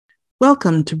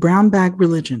Welcome to Brown Bag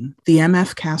Religion, the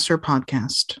MF CASR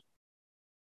podcast.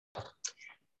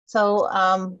 So,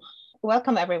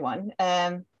 welcome everyone.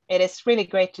 It is really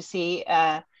great to see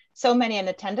so many in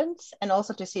attendance and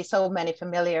also to see so many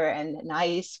familiar and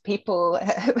nice people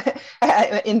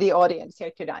in the audience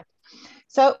here tonight.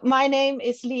 So my name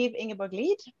is Liv Ingeborg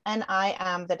Reed, and I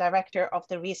am the director of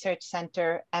the research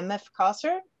center MF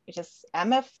CASR, which is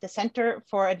MF, the Center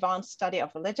for Advanced Study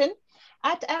of Religion,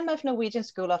 at MF Norwegian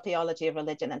School of Theology,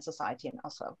 Religion and Society in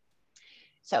Oslo.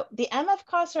 So the MF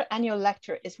CASR annual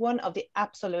lecture is one of the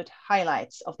absolute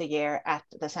highlights of the year at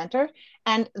the center,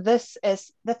 and this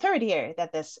is the third year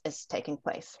that this is taking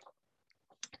place.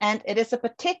 And it is a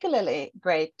particularly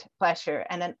great pleasure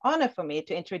and an honor for me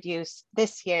to introduce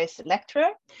this year's lecturer,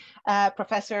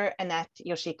 Professor Annette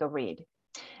Yoshiko Reed.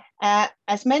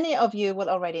 As many of you will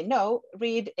already know,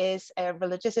 Reed is a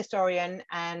religious historian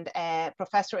and a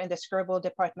professor in the Skirball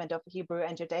Department of Hebrew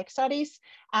and Judaic Studies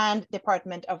and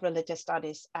Department of Religious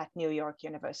Studies at New York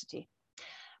University.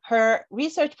 Her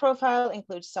research profile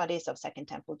includes studies of Second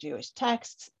Temple Jewish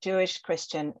texts,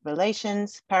 Jewish-Christian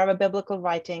relations, parabiblical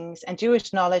writings, and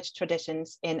Jewish knowledge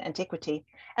traditions in Antiquity,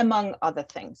 among other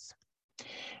things.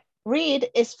 Reed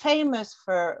is famous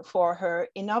for her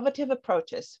innovative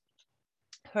approaches,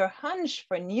 her hunch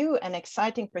for new and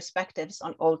exciting perspectives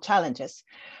on old challenges,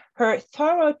 her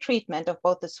thorough treatment of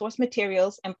both the source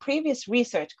materials and previous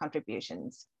research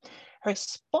contributions, her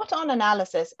spot-on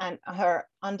analysis, and her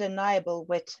undeniable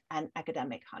wit and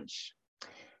academic hunch.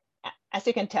 As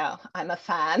you can tell, I'm a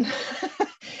fan,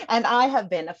 and I have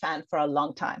been a fan for a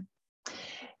long time.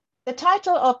 The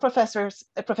title of Professor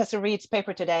Reed's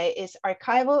paper today is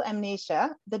Archival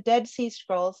Amnesia, the Dead Sea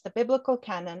Scrolls, the Biblical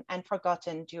Canon, and the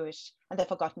Forgotten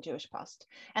Jewish Past.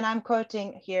 And I'm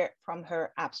quoting here from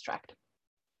her abstract.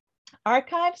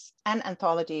 Archives and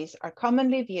anthologies are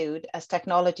commonly viewed as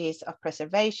technologies of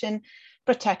preservation,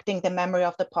 protecting the memory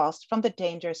of the past from the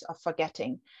dangers of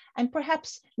forgetting, and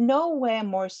perhaps nowhere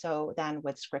more so than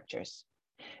with scriptures.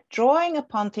 Drawing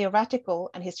upon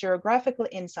theoretical and historiographical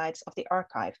insights of the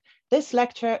archive, this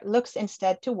lecture looks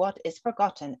instead to what is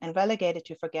forgotten and relegated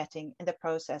to forgetting in the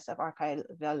process of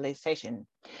archivalization.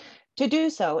 To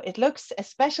do so, it looks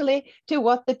especially to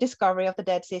what the discovery of the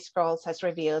Dead Sea Scrolls has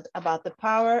revealed about the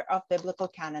power of biblical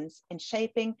canons in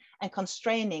shaping and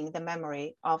constraining the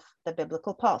memory of the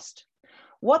biblical past.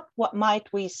 What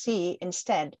might we see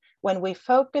instead when we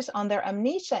focus on their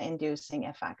amnesia-inducing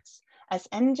effects as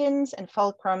engines and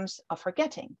fulcrums of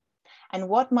forgetting? And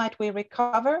what might we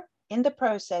recover in the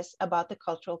process about the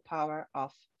cultural power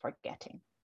of forgetting?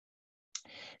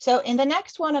 So in the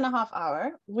next 1.5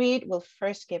 hours, Reed will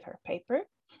first give her paper,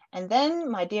 and then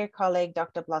my dear colleague,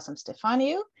 Dr. Blossom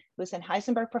Stefaniw, who's an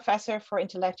Heisenberg Professor for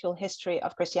Intellectual History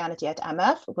of Christianity at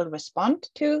MF, will respond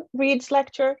to Reed's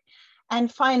lecture.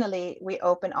 And finally, we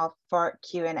open up for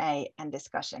Q&A and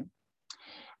discussion.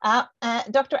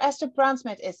 Dr. Esther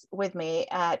Brownsmith is with me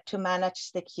to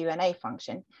manage the Q&A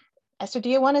function. Esther, do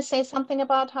you want to say something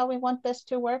about how we want this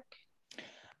to work?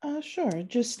 Sure,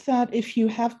 just that if you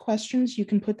have questions, you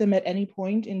can put them at any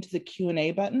point into the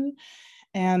Q&A button,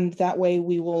 and that way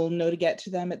we will know to get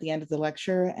to them at the end of the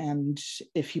lecture. And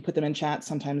if you put them in chat,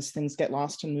 sometimes things get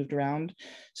lost and moved around.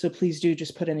 So please do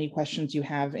just put any questions you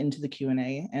have into the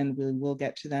Q&A, and we will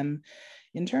get to them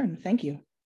in turn. Thank you.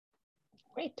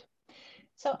 Great.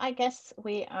 So I guess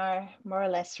we are more or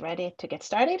less ready to get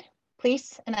started.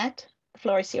 Please, Annette, the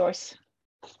floor is yours.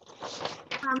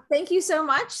 Thank you so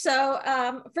much. So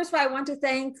first of all, I want to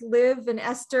thank Liv and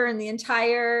Esther and the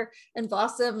entire, and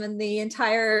Blossom and the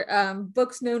entire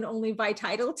Books Known Only by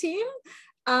Title team,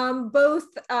 both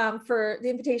for the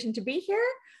invitation to be here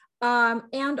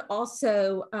and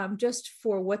also just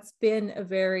for what's been a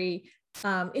very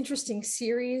interesting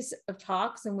series of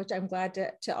talks in which I'm glad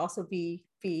to also be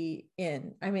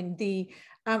in. I mean,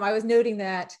 I was noting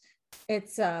that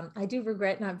it's I do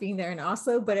regret not being there in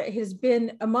Oslo, but it has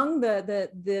been among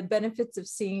the benefits of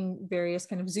seeing various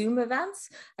kind of Zoom events.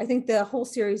 I think the whole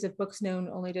series of Books Known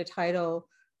Only to Title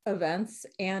events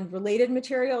and related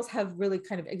materials have really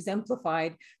kind of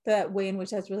exemplified the way in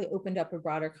which that's really opened up a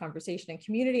broader conversation and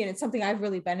community. And it's something I've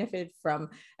really benefited from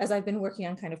as I've been working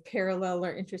on kind of parallel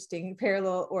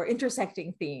or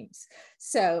intersecting themes.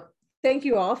 So thank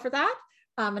you all for that.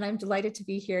 And I'm delighted to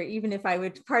be here, even if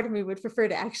part of me would prefer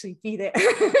to actually be there.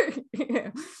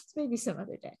 Maybe some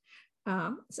other day.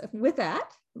 So with that,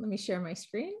 let me share my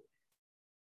screen.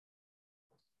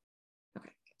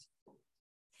 Okay.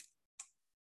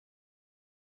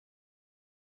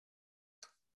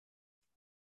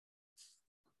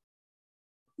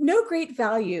 No great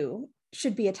value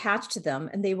should be attached to them,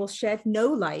 and they will shed no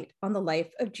light on the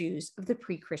life of Jews of the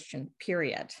pre-Christian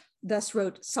period. Thus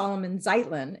wrote Solomon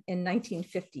Zeitlin in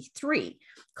 1953,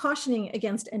 cautioning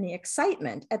against any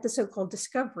excitement at the so-called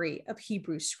discovery of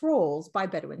Hebrew scrolls by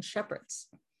Bedouin shepherds.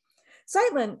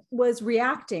 Zeitlin was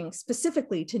reacting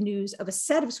specifically to news of a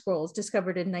set of scrolls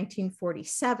discovered in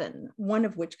 1947, one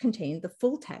of which contained the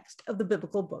full text of the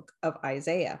biblical book of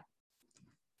Isaiah.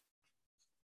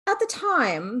 At the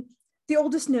time, the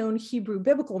oldest known Hebrew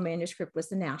biblical manuscript was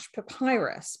the Nash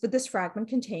Papyrus, but this fragment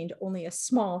contained only a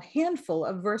small handful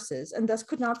of verses and thus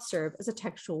could not serve as a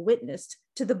textual witness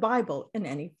to the Bible in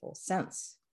any full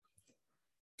sense.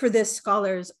 For this,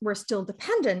 scholars were still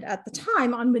dependent at the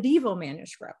time on medieval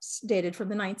manuscripts dated from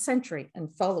the 9th century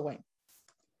and following.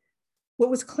 What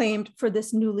was claimed for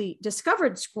this newly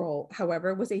discovered scroll,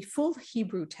 however, was a full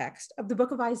Hebrew text of the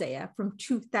book of Isaiah from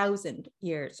 2,000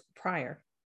 years prior.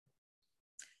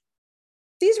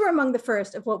 These were among the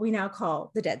first of what we now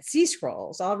call the Dead Sea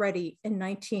Scrolls. Already in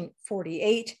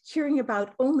 1948, hearing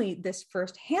about only this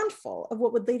first handful of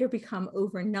what would later become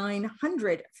over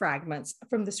 900 fragments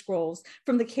from the scrolls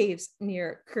from the caves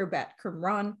near Khirbet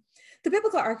Qumran, the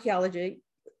biblical archaeology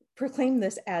proclaimed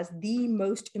this as the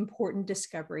most important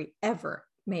discovery ever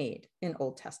made in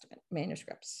Old Testament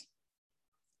manuscripts.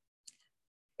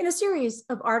 In a series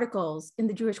of articles in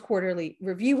the Jewish Quarterly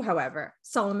Review, however,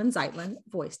 Solomon Zeitlin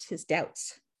voiced his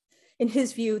doubts. In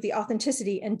his view, the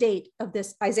authenticity and date of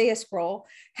this Isaiah scroll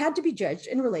had to be judged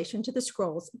in relation to the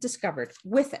scrolls discovered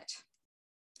with it.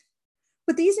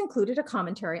 But these included a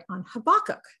commentary on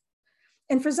Habakkuk.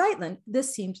 And for Zeitlin,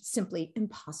 this seemed simply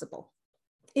impossible.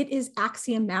 It is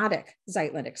axiomatic,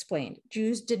 Zeitlin explained.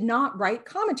 Jews did not write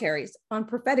commentaries on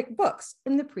prophetic books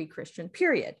in the pre-Christian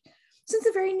period, since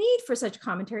the very need for such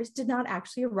commentaries did not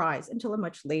actually arise until a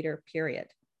much later period.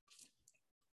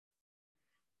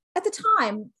 At the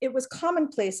time, it was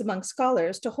commonplace among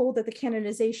scholars to hold that the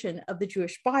canonization of the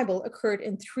Jewish Bible occurred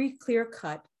in 3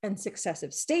 clear-cut and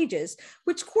successive stages,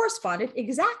 which corresponded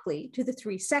exactly to the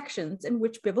 3 sections in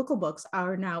which biblical books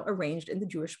are now arranged in the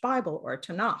Jewish Bible, or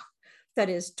Tanakh. That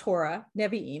is Torah,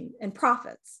 Nevi'im, and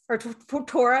prophets, or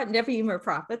Torah, Nevi'im, or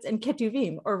prophets, and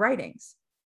Ketuvim, or writings.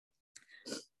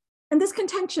 And this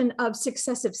contention of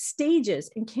successive stages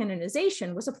in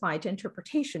canonization was applied to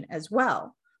interpretation as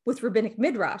well, with rabbinic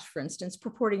midrash, for instance,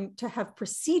 purporting to have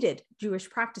preceded Jewish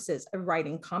practices of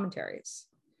writing commentaries.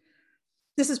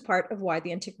 This is part of why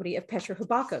the Antiquity of Pesher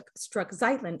Habakkuk struck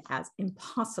Zeitlin as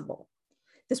impossible.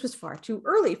 This was far too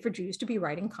early for Jews to be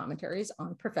writing commentaries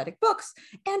on prophetic books,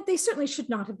 and they certainly should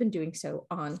not have been doing so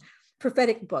on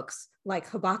prophetic books like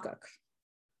Habakkuk.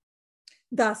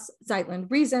 Thus, Zeitlin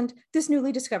reasoned, this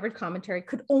newly discovered commentary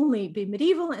could only be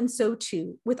medieval, and so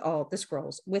too with all the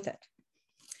scrolls with it.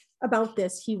 About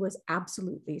this, he was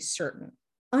absolutely certain.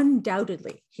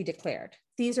 Undoubtedly, he declared,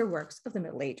 these are works of the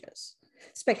Middle Ages,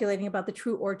 speculating about the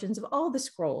true origins of all the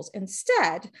scrolls,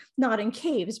 instead, not in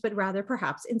caves, but rather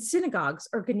perhaps in synagogues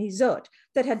or genizot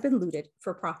that had been looted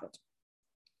for profit.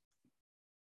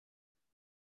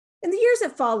 In the years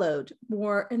that followed,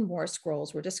 more and more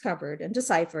scrolls were discovered and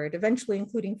deciphered, eventually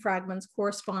including fragments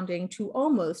corresponding to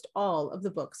almost all of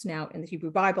the books now in the Hebrew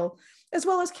Bible, as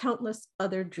well as countless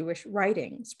other Jewish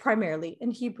writings, primarily in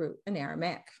Hebrew and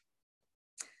Aramaic.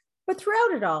 But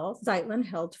throughout it all, Zeitlin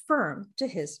held firm to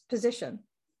his position.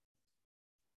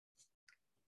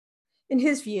 In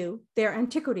his view, their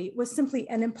antiquity was simply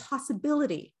an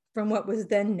impossibility from what was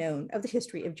then known of the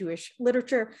history of Jewish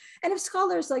literature. And if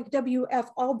scholars like W.F.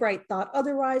 Albright thought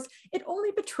otherwise, it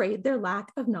only betrayed their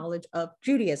lack of knowledge of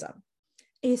Judaism.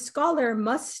 A scholar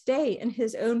must stay in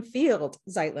his own field,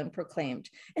 Zeitlin proclaimed,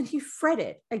 and he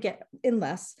fretted again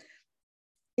unless,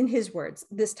 in his words,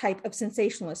 this type of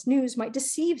sensationalist news might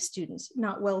deceive students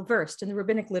not well versed in the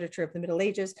rabbinic literature of the Middle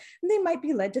Ages, and they might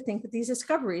be led to think that these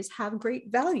discoveries have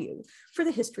great value for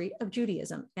the history of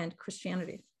Judaism and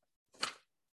Christianity.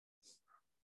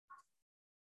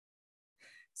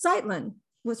 Zeitlin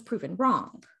was proven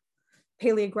wrong.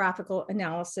 Paleographical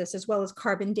analysis, as well as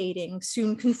carbon dating,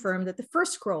 soon confirmed that the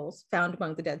first scrolls found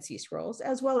among the Dead Sea Scrolls,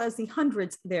 as well as the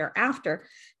hundreds thereafter,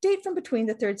 date from between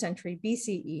the 3rd century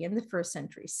BCE and the 1st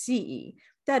century CE,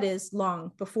 that is,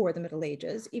 long before the Middle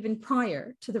Ages, even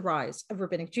prior to the rise of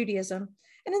Rabbinic Judaism,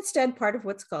 and instead part of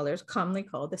what scholars commonly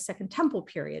call the Second Temple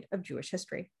period of Jewish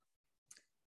history.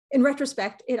 In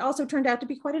retrospect, it also turned out to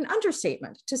be quite an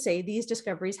understatement to say these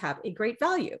discoveries have a great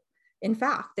value. In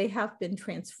fact, they have been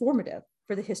transformative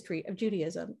for the history of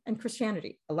Judaism and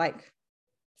Christianity alike.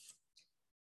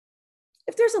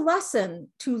 If there's a lesson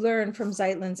to learn from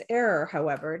Zeitlin's error,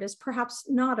 however, it is perhaps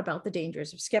not about the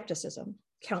dangers of skepticism.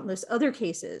 Countless other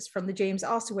cases, from the James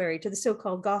Ossuary to the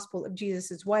so-called Gospel of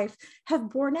Jesus' wife, have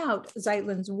borne out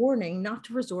Zeitlin's warning not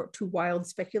to resort to wild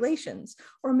speculations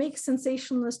or make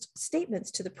sensationalist statements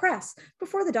to the press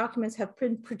before the documents have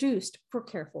been produced for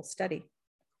careful study.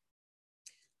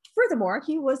 Furthermore,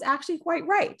 he was actually quite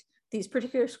right. These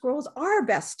particular scrolls are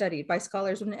best studied by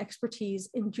scholars with an expertise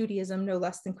in Judaism, no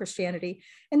less than Christianity,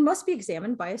 and must be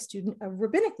examined by a student of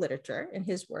rabbinic literature, in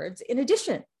his words, in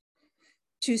addition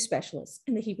to specialists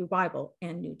in the Hebrew Bible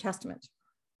and New Testament.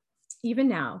 Even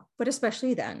now, but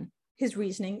especially then, his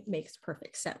reasoning makes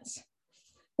perfect sense.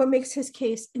 What makes his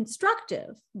case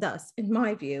instructive, thus, in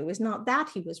my view, is not that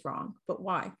he was wrong, but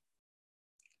why.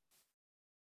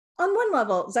 On one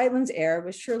level, Zeitlin's error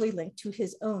was surely linked to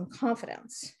his own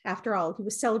confidence. After all, he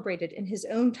was celebrated in his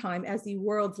own time as the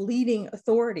world's leading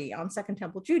authority on Second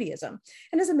Temple Judaism,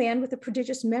 and as a man with a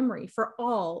prodigious memory for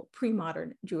all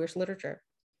pre-modern Jewish literature.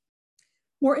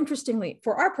 More interestingly,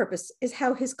 for our purpose, is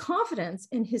how his confidence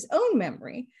in his own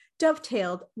memory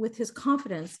dovetailed with his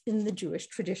confidence in the Jewish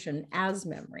tradition as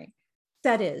memory.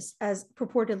 That is, as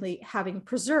purportedly having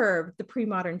preserved the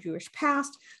pre-modern Jewish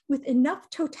past with enough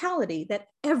totality that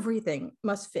everything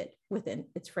must fit within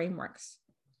its frameworks.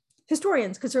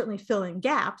 Historians could certainly fill in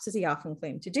gaps, as he often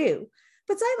claimed to do,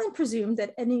 but Zeitlin presumed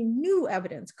that any new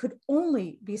evidence could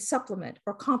only be supplement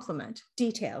or complement,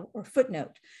 detail or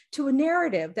footnote to a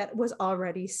narrative that was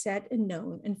already set and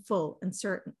known and full and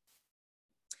certain.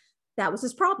 That was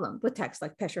his problem with texts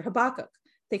like Pesher Habakkuk.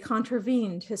 They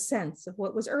contravened his sense of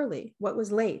what was early, what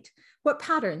was late, what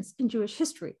patterns in Jewish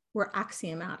history were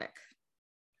axiomatic.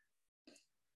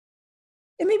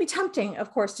 It may be tempting,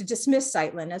 of course, to dismiss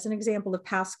Zeitlin as an example of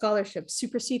past scholarship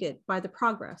superseded by the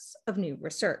progress of new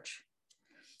research.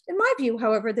 In my view,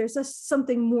 however, there's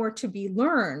something more to be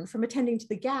learned from attending to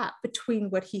the gap between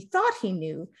what he thought he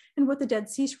knew and what the Dead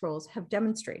Sea Scrolls have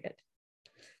demonstrated.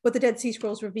 What the Dead Sea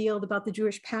Scrolls revealed about the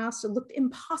Jewish past looked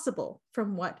impossible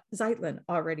from what Zeitlin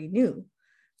already knew.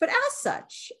 But as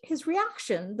such, his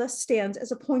reaction thus stands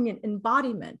as a poignant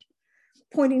embodiment,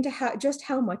 pointing to just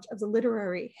how much of the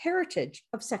literary heritage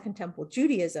of Second Temple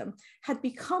Judaism had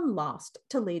become lost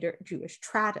to later Jewish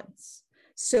traditions,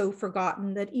 so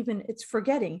forgotten that even its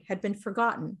forgetting had been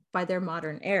forgotten by their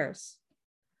modern heirs.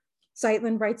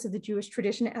 Zeitlin writes of the Jewish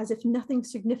tradition as if nothing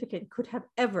significant could have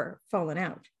ever fallen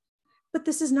out. But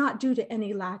this is not due to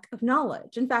any lack of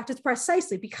knowledge. In fact, it's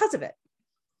precisely because of it.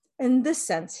 In this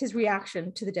sense, his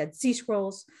reaction to the Dead Sea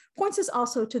Scrolls points us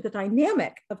also to the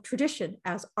dynamic of tradition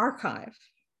as archive,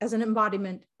 as an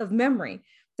embodiment of memory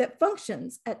that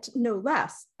functions at no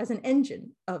less as an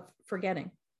engine of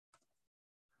forgetting.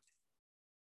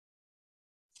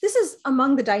 This is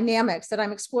among the dynamics that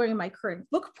I'm exploring in my current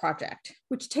book project,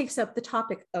 which takes up the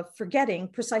topic of forgetting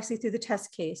precisely through the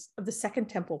test case of the Second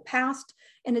Temple past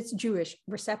and its Jewish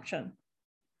reception.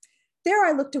 There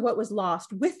I looked at what was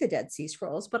lost with the Dead Sea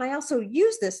Scrolls, but I also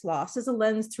use this loss as a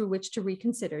lens through which to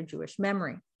reconsider Jewish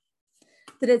memory.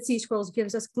 The Dead Sea Scrolls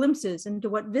gives us glimpses into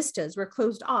what vistas were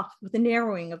closed off with the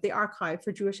narrowing of the archive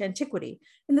for Jewish antiquity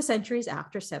in the centuries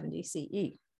after 70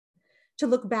 CE. To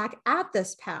look back at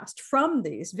this past from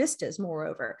these vistas,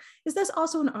 moreover, is thus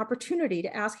also an opportunity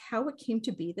to ask how it came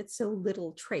to be that so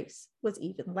little trace was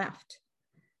even left.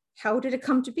 How did it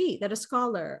come to be that a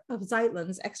scholar of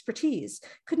Zeitlin's expertise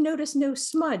could notice no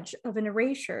smudge of an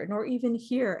erasure, nor even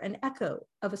hear an echo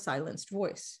of a silenced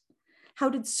voice? How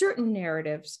did certain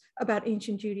narratives about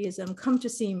ancient Judaism come to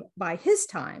seem by his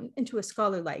time, and to a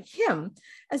scholar like him,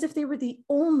 as if they were the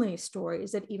only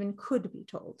stories that even could be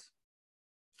told?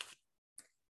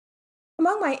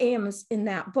 Among my aims in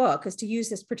that book is to use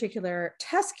this particular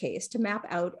test case to map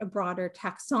out a broader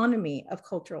taxonomy of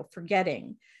cultural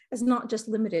forgetting, as not just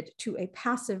limited to a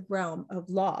passive realm of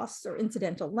loss or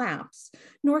incidental lapse,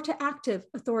 nor to active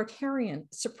authoritarian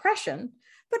suppression,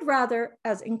 but rather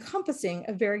as encompassing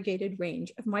a variegated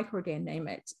range of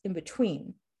microdynamics in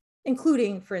between,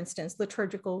 including, for instance,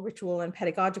 liturgical, ritual, and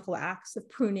pedagogical acts of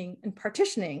pruning and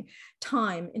partitioning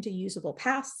time into usable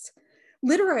pasts,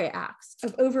 literary acts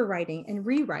of overwriting and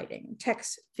rewriting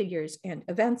texts, figures, and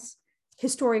events,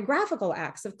 historiographical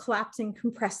acts of collapsing,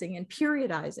 compressing, and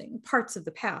periodizing parts of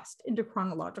the past into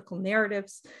chronological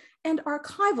narratives, and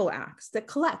archival acts that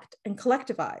collect and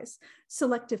collectivize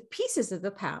selective pieces of the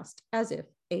past as if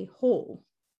a whole.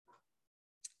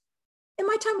 In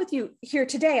my time with you here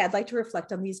today, I'd like to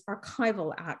reflect on these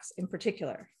archival acts in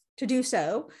particular. To do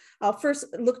so, I'll first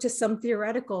look to some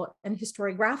theoretical and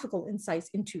historiographical insights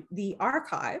into the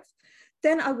archive,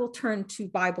 Then I will turn to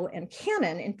Bible and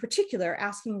canon, in particular,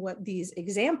 asking what these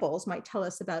examples might tell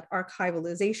us about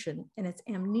archivalization and its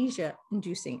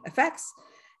amnesia-inducing effects.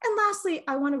 And lastly,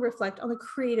 I want to reflect on the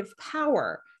creative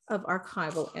power of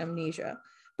archival amnesia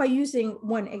by using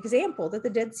one example that the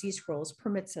Dead Sea Scrolls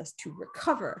permits us to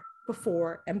recover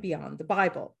before and beyond the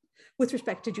Bible, with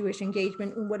respect to Jewish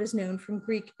engagement in what is known from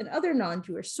Greek and other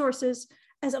non-Jewish sources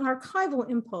as an archival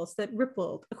impulse that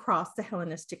rippled across the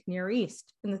Hellenistic Near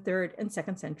East in the 3rd and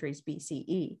 2nd centuries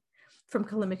BCE, from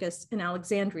Callimachus in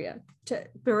Alexandria to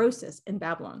Berosus in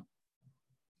Babylon.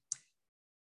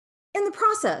 In the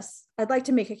process, I'd like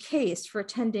to make a case for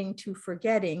tending to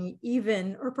forgetting,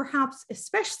 even or perhaps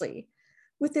especially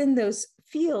within those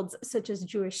fields such as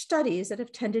Jewish studies that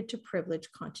have tended to privilege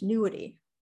continuity.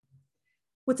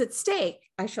 What's at stake,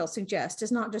 I shall suggest,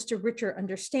 is not just a richer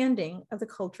understanding of the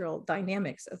cultural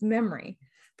dynamics of memory,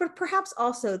 but perhaps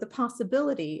also the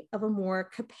possibility of a more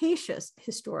capacious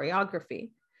historiography,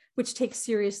 which takes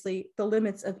seriously the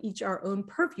limits of each our own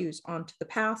purviews onto the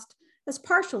past as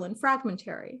partial and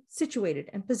fragmentary, situated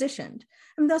and positioned,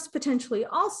 and thus potentially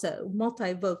also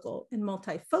multivocal and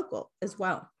multifocal as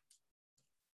well.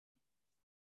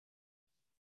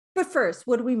 But first,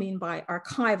 what do we mean by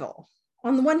archival?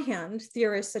 On the one hand,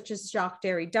 theorists such as Jacques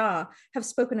Derrida have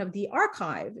spoken of the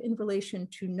archive in relation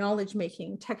to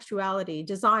knowledge-making, textuality,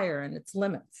 desire, and its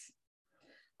limits.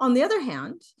 On the other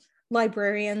hand,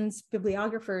 librarians,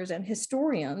 bibliographers, and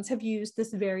historians have used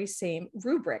this very same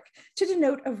rubric to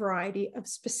denote a variety of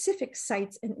specific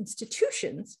sites and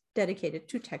institutions dedicated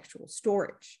to textual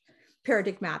storage.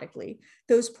 Paradigmatically,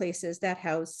 those places that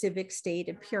house civic, state,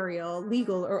 imperial,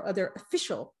 legal, or other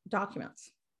official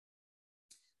documents.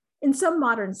 In some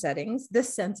modern settings,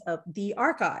 this sense of the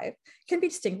archive can be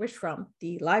distinguished from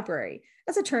the library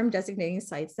as a term designating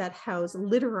sites that house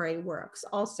literary works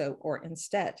also or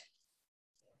instead.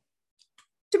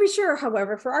 To be sure,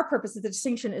 however, for our purposes, the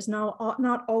distinction is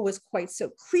not always quite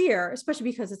so clear,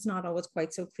 especially because it's not always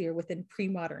quite so clear within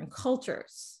pre-modern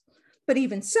cultures. But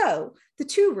even so, the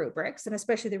two rubrics, and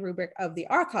especially the rubric of the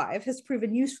archive, has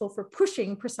proven useful for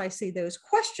pushing precisely those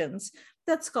questions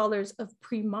that scholars of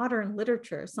pre-modern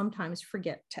literature sometimes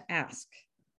forget to ask.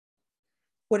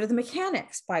 What are the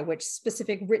mechanics by which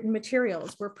specific written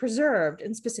materials were preserved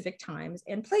in specific times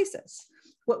and places?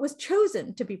 What was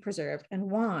chosen to be preserved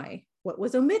and why? What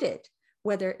was omitted,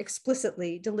 whether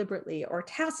explicitly, deliberately, or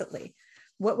tacitly?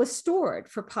 What was stored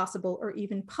for possible or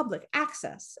even public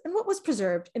access, and what was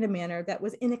preserved in a manner that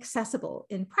was inaccessible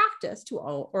in practice to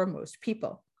all or most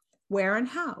people? Where and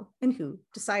how and who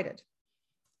decided?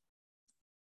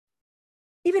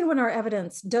 Even when our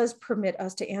evidence does permit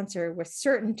us to answer with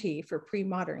certainty for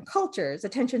pre-modern cultures,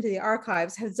 attention to the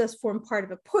archives has thus formed part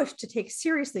of a push to take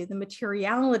seriously the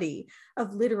materiality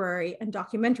of literary and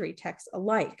documentary texts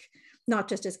alike, not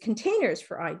just as containers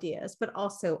for ideas, but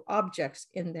also objects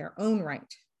in their own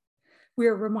right. We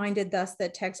are reminded thus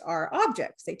that texts are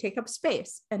objects. They take up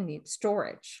space and need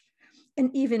storage. And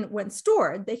even when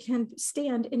stored, they can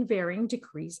stand in varying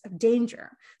degrees of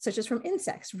danger, such as from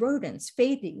insects, rodents,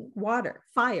 fading, water,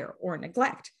 fire, or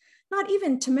neglect, not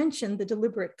even to mention the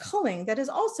deliberate culling that is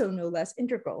also no less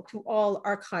integral to all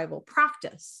archival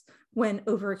practice when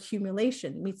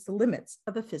overaccumulation meets the limits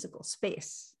of a physical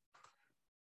space.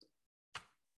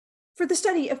 For the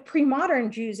study of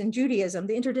pre-modern Jews and Judaism,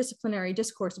 the interdisciplinary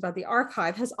discourse about the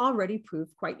archive has already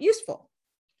proved quite useful.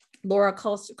 Laura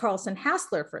Carlson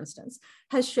Hassler, for instance,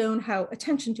 has shown how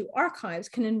attention to archives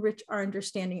can enrich our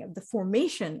understanding of the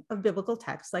formation of biblical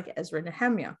texts like Ezra and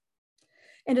Nehemiah.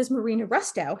 And as Marina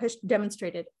Rustow has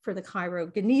demonstrated for the Cairo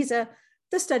Geniza,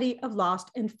 the study of lost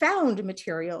and found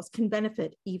materials can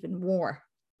benefit even more.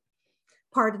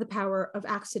 Part of the power of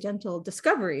accidental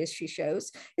discovery, as she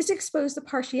shows, is to expose the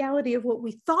partiality of what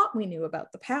we thought we knew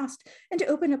about the past and to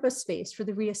open up a space for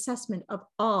the reassessment of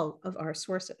all of our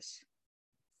sources.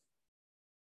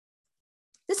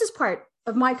 This is part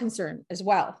of my concern as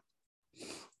well.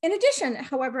 In addition,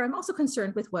 however, I'm also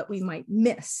concerned with what we might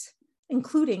miss,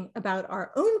 including about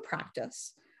our own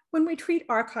practice when we treat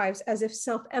archives as if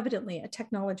self-evidently a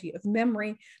technology of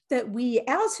memory that we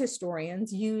as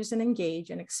historians use and engage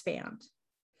and expand.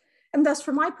 And thus,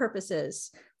 for my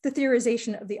purposes, the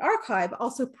theorization of the archive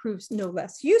also proves no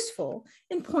less useful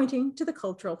in pointing to the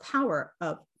cultural power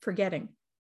of forgetting.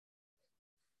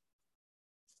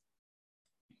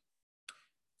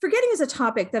 Forgetting is a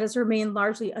topic that has remained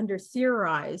largely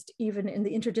under-theorized, even in the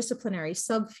interdisciplinary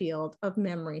subfield of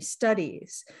memory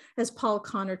studies, as Paul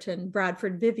Connerton,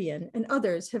 Bradford Vivian, and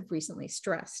others have recently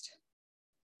stressed.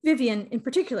 Vivian, in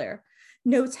particular,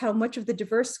 notes how much of the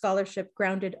diverse scholarship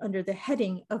grounded under the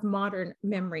heading of modern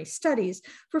memory studies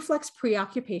reflects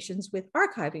preoccupations with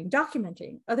archiving,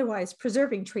 documenting, otherwise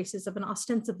preserving traces of an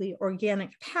ostensibly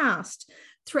organic past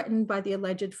threatened by the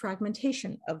alleged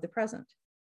fragmentation of the present.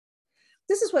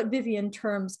 This is what Vivian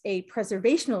terms a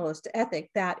preservationalist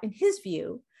ethic that, in his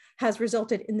view, has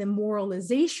resulted in the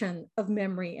moralization of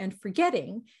memory and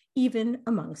forgetting, even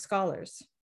among scholars.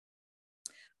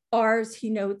 Ours, he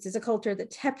notes, is a culture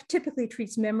that typically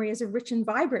treats memory as a rich and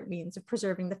vibrant means of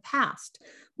preserving the past,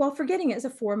 while forgetting as a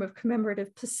form of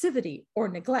commemorative passivity or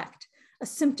neglect, a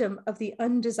symptom of the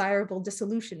undesirable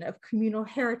dissolution of communal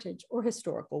heritage or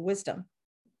historical wisdom.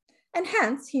 And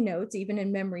hence, he notes, even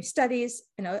in memory studies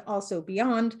and also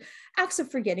beyond, acts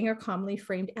of forgetting are commonly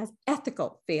framed as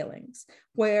ethical failings,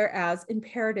 whereas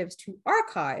imperatives to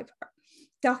archive,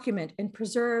 document, and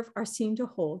preserve are seen to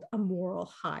hold a moral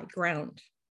high ground.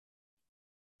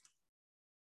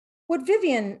 What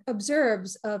Vivian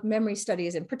observes of memory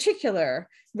studies in particular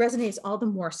resonates all the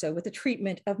more so with the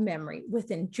treatment of memory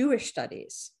within Jewish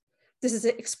studies. This is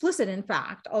explicit, in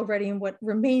fact, already in what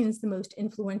remains the most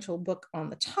influential book on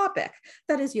the topic,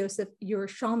 that is Yosef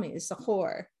Yerushalmi's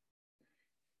Zachor.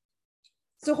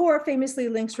 Zachor famously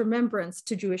links remembrance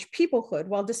to Jewish peoplehood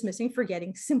while dismissing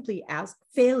forgetting simply as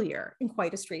failure in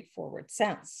quite a straightforward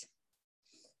sense.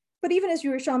 But even as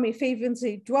Yerushalmi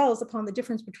famously dwells upon the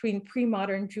difference between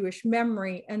pre-modern Jewish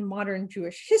memory and modern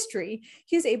Jewish history,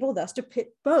 he is able thus to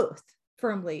pit both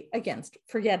firmly against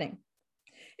forgetting.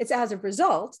 It's as a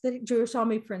result that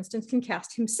Yerushalmi, for instance, can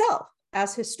cast himself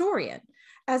as historian,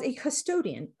 as a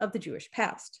custodian of the Jewish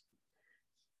past.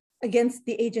 Against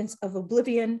the agents of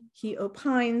oblivion, he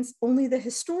opines, only the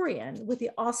historian with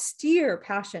the austere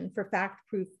passion for fact,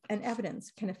 proof, and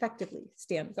evidence can effectively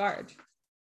stand guard.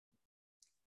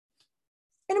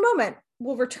 In a moment,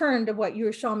 we'll return to what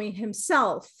Yerushalmi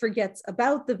himself forgets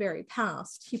about the very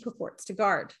past he purports to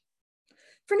guard.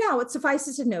 For now, it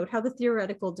suffices to note how the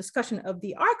theoretical discussion of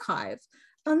the archive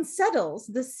unsettles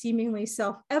the seemingly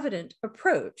self-evident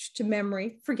approach to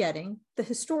memory, forgetting, the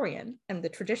historian, and the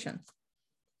tradition.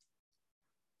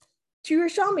 To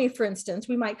Yerushalmi, for instance,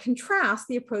 we might contrast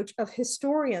the approach of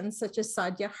historians such as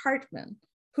Saadia Hartman,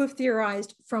 who have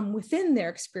theorized from within their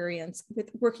experience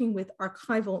with working with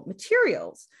archival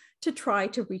materials to try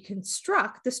to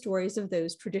reconstruct the stories of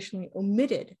those traditionally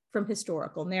omitted from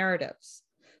historical narratives,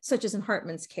 such as in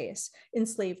Hartman's case,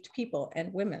 enslaved people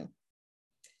and women.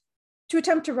 To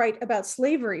attempt to write about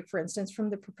slavery, for instance, from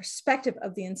the perspective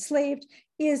of the enslaved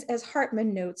is, as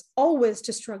Hartman notes, always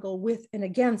to struggle with and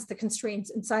against the constraints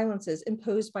and silences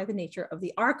imposed by the nature of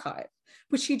the archive,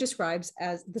 which he describes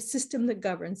as the system that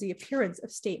governs the appearance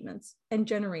of statements and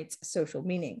generates social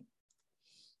meaning.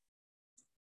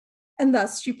 And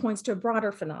thus, she points to a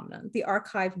broader phenomenon. The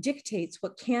archive dictates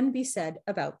what can be said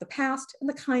about the past and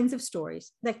the kinds of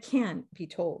stories that can be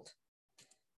told.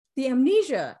 The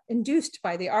amnesia induced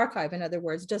by the archive, in other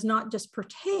words, does not just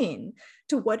pertain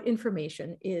to what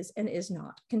information is and is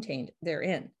not contained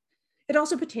therein. It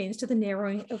also pertains to the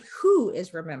narrowing of who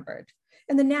is remembered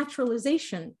and the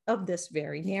naturalization of this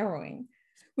very narrowing,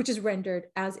 which is rendered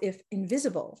as if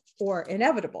invisible or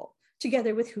inevitable,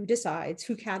 together with who decides,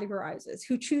 who categorizes,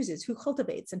 who chooses, who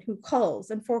cultivates, and who culls,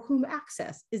 and for whom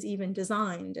access is even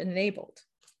designed and enabled.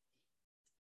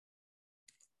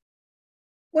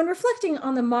 When reflecting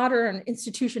on the modern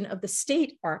institution of the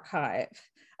state archive,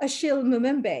 Achille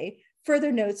Mumembe further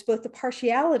notes both the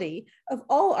partiality of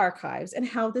all archives and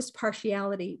how this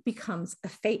partiality becomes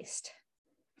effaced.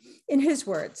 In his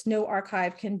words, no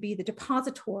archive can be the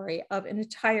depository of an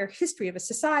entire history of a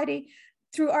society.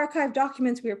 Through archive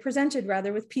documents, we are presented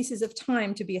rather with pieces of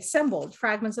time to be assembled,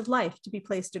 fragments of life to be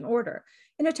placed in order,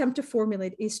 in an attempt to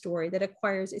formulate a story that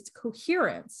acquires its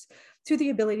coherence through the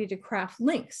ability to craft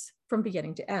links from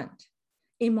beginning to end.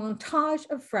 A montage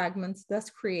of fragments thus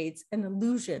creates an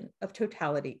illusion of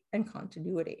totality and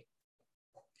continuity.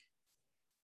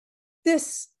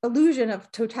 This illusion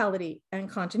of totality and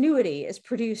continuity is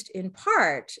produced in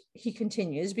part, he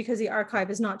continues, because the archive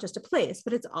is not just a place,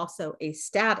 but it's also a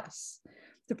status,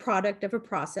 the product of a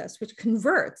process which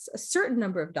converts a certain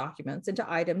number of documents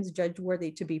into items judged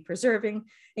worthy to be preserving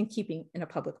and keeping in a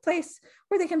public place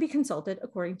where they can be consulted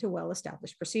according to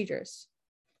well-established procedures.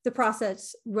 The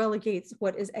process relegates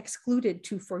what is excluded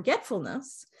to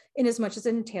forgetfulness, inasmuch as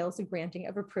it entails the granting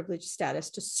of a privileged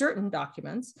status to certain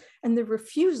documents and the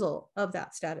refusal of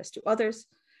that status to others.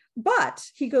 But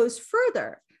he goes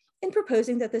further in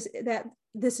proposing that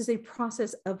this is a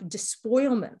process of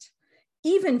despoilment,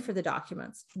 even for the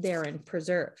documents therein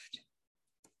preserved.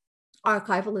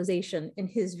 Archivalization, in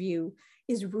his view,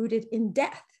 is rooted in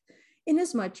death,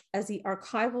 inasmuch as the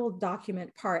archival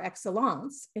document par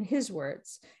excellence, in his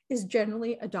words, is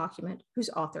generally a document whose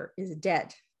author is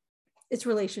dead. Its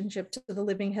relationship to the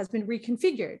living has been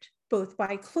reconfigured, both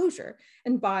by closure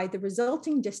and by the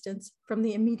resulting distance from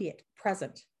the immediate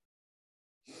present.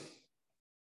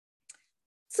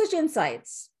 Such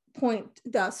insights point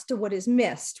thus to what is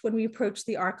missed when we approach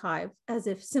the archive as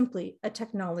if simply a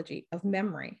technology of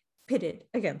memory pitted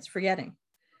against forgetting.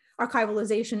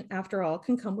 Archivalization, after all,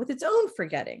 can come with its own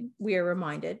forgetting, we are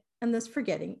reminded, and this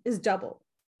forgetting is double.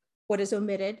 What is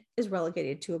omitted is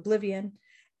relegated to oblivion,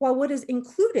 while what is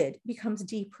included becomes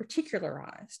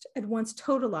departicularized, at once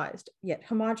totalized yet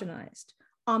homogenized,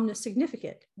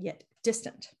 omnisignificant yet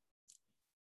distant.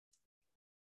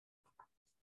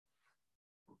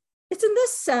 It's in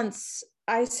this sense,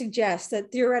 I suggest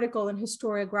that theoretical and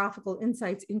historiographical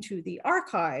insights into the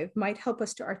archive might help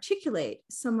us to articulate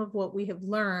some of what we have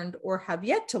learned or have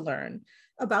yet to learn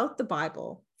about the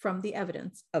Bible from the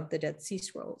evidence of the Dead Sea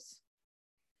Scrolls.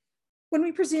 When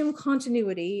we presume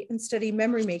continuity and study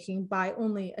memory making by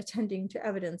only attending to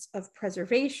evidence of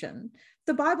preservation,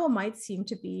 the Bible might seem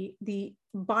to be the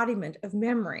embodiment of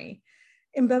memory,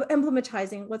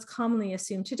 emblematizing what's commonly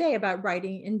assumed today about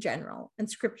writing in general and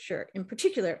scripture in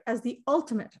particular as the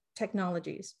ultimate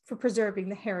technologies for preserving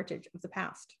the heritage of the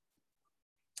past.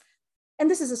 And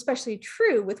this is especially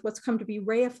true with what's come to be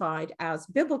reified as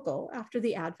biblical after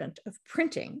the advent of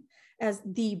printing, as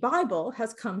the Bible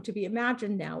has come to be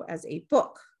imagined now as a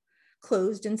book,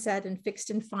 closed and set and fixed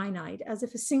and finite, as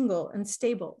if a single and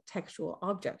stable textual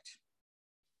object.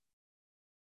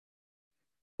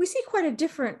 We see quite a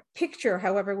different picture,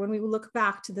 however, when we look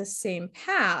back to the same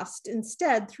past,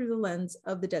 instead through the lens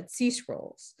of the Dead Sea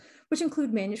Scrolls, which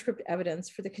include manuscript evidence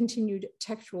for the continued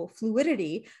textual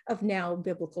fluidity of now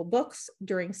biblical books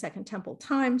during Second Temple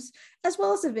times, as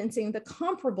well as evincing the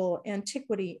comparable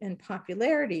antiquity and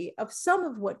popularity of some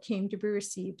of what came to be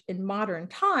received in modern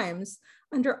times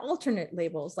under alternate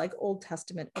labels like Old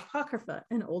Testament Apocrypha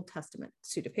and Old Testament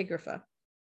Pseudepigrapha.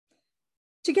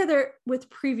 Together with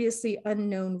previously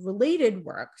unknown related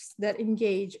works that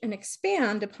engage and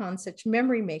expand upon such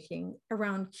memory making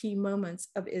around key moments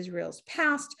of Israel's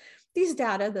past, these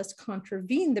data thus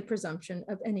contravene the presumption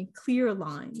of any clear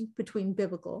line between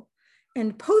biblical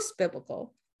and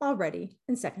post-biblical already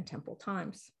in Second Temple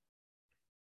times.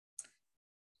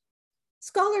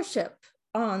 Scholarship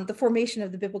on the formation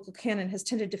of the biblical canon has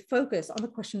tended to focus on the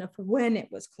question of when it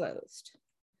was closed,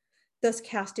 thus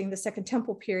casting the Second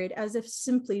Temple period as if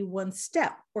simply one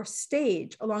step or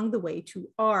stage along the way to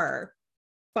our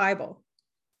Bible.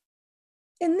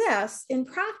 In this, in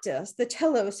practice, the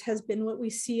telos has been what we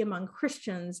see among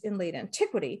Christians in late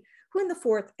antiquity, who in the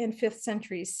 4th and 5th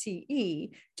centuries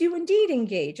CE do indeed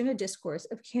engage in a discourse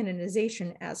of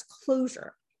canonization as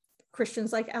closure.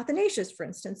 Christians like Athanasius, for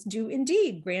instance, do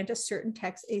indeed grant a certain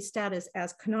text a status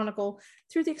as canonical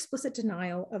through the explicit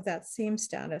denial of that same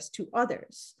status to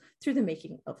others through the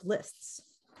making of lists.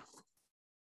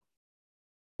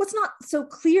 What's not so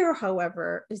clear,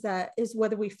 however, is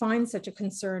whether we find such a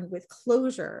concern with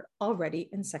closure already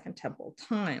in Second Temple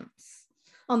times.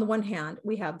 On the one hand,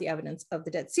 we have the evidence of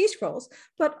the Dead Sea Scrolls,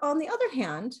 but on the other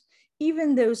hand,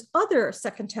 even those other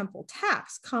Second Temple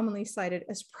texts commonly cited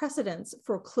as precedents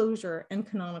for closure and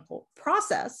canonical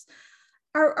process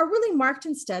are really marked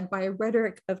instead by a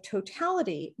rhetoric of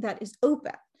totality that is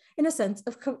open, in a sense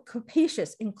of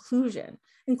capacious inclusion,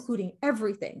 including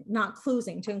everything, not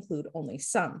closing to include only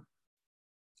some.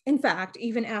 In fact,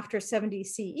 even after 70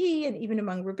 CE and even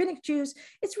among rabbinic Jews,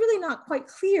 it's really not quite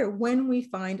clear when we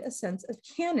find a sense of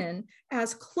canon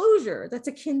as closure that's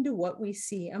akin to what we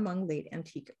see among late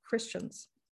antique Christians.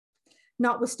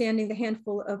 Notwithstanding the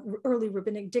handful of early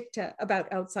rabbinic dicta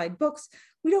about outside books,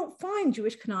 we don't find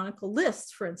Jewish canonical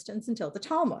lists, for instance, until the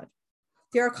Talmud.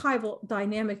 The archival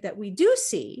dynamic that we do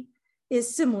see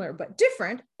is similar but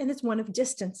different, and it's one of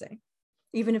distancing.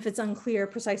 Even if it's unclear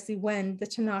precisely when the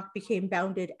Tanakh became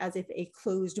bounded as if a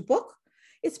closed book,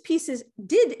 its pieces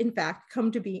did in fact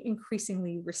come to be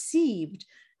increasingly received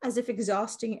as if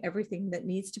exhausting everything that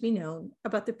needs to be known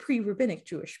about the pre-rabbinic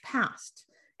Jewish past.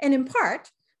 And in part,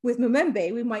 with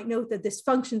Memembe, we might note that this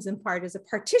functions in part as a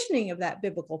partitioning of that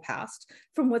biblical past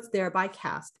from what's thereby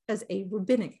cast as a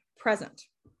rabbinic present.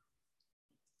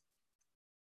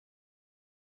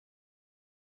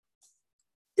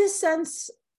 This sense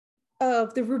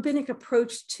of the rabbinic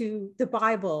approach to the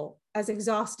Bible as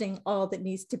exhausting all that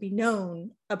needs to be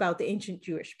known about the ancient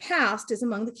Jewish past is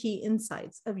among the key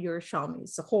insights of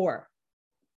Yerushalmi's Zachor.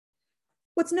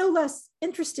 What's no less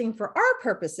interesting for our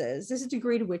purposes is the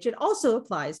degree to which it also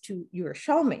applies to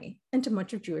Yerushalmi and to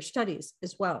much of Jewish studies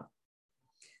as well.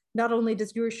 Not only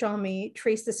does Yerushalmi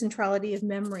trace the centrality of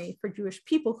memory for Jewish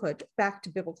peoplehood back to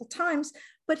biblical times,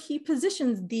 but he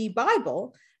positions the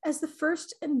Bible as the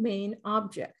first and main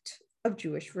object of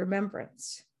Jewish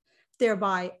remembrance,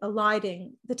 thereby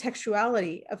eliding the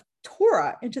textuality of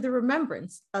Torah into the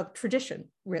remembrance of tradition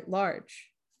writ large.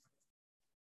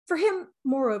 For him,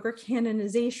 moreover,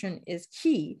 canonization is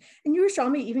key, and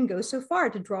Yerushalmi even goes so far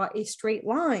to draw a straight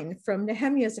line from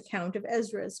Nehemiah's account of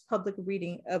Ezra's public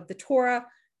reading of the Torah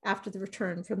after the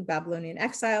return from the Babylonian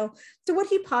exile to what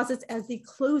he posits as the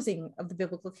closing of the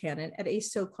biblical canon at a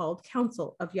so-called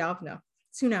Council of Yavna,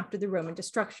 soon after the Roman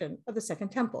destruction of the Second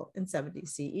Temple in 70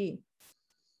 CE.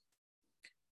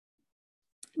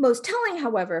 Most telling,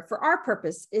 however, for our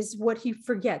purpose is what he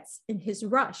forgets in his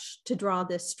rush to draw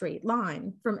this straight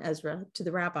line from Ezra to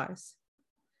the rabbis.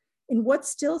 In what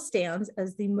still stands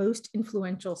as the most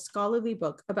influential scholarly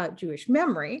book about Jewish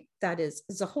memory, that is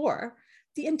Zohar,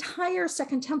 the entire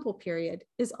Second Temple period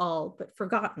is all but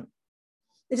forgotten.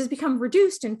 It has become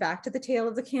reduced, in fact, to the tale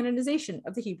of the canonization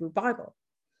of the Hebrew Bible.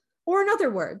 Or in other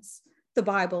words, the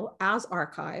Bible as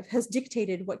archive has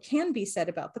dictated what can be said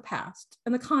about the past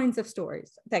and the kinds of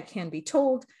stories that can be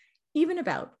told, even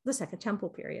about the Second Temple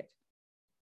period.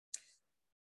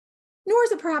 Nor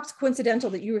is it perhaps coincidental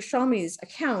that Yerushalmi's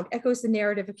account echoes the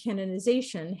narrative of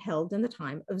canonization held in the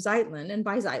time of Zeitlin and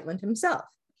by Zeitlin himself.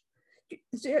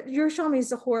 Yerushalmi's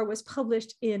Zohar was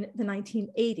published in the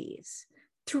 1980s,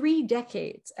 3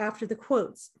 decades after the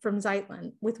quotes from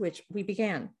Zeitlin with which we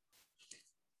began.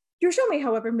 Yerushalmi,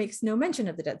 however, makes no mention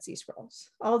of the Dead Sea Scrolls.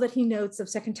 All that he notes of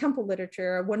Second Temple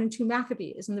literature are 1 and 2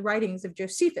 Maccabees and the writings of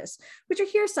Josephus, which are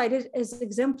here cited as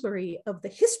exemplary of the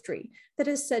history that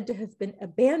is said to have been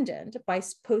abandoned by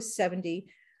post-70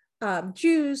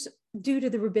 Jews due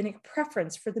to the rabbinic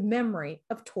preference for the memory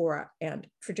of Torah and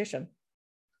tradition.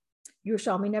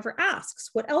 Yerushalmi never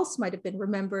asks what else might have been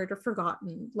remembered or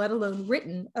forgotten, let alone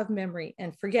written of memory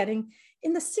and forgetting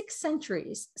in the 6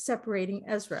 centuries separating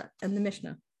Ezra and the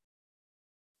Mishnah.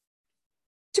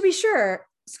 To be sure,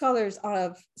 scholars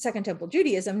of Second Temple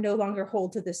Judaism no longer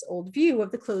hold to this old view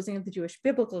of the closing of the Jewish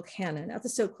biblical canon at the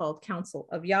so-called Council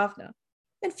of Yavna,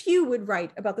 and few would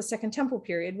write about the Second Temple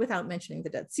period without mentioning the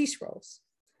Dead Sea Scrolls.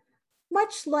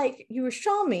 Much like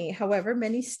Yerushalmi, however,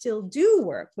 many still do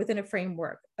work within a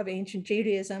framework of ancient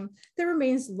Judaism that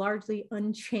remains largely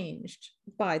unchanged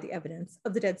by the evidence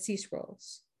of the Dead Sea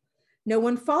Scrolls. No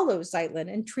one follows Zeitlin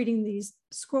in treating these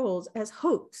scrolls as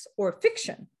hoax or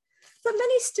fiction, but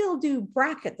many still do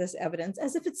bracket this evidence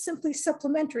as if it's simply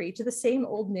supplementary to the same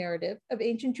old narrative of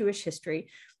ancient Jewish history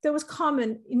that was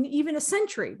common in even a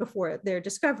century before their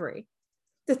discovery.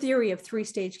 The theory of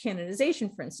 3-stage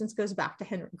canonization, for instance, goes back to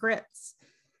Henrik Gritz.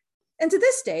 And to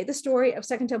this day, the story of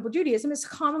Second Temple Judaism is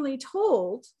commonly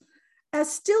told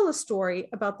as still a story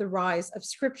about the rise of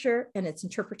scripture and its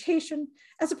interpretation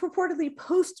as a purportedly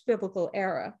post-biblical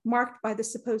era marked by the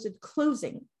supposed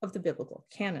closing of the biblical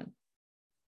canon.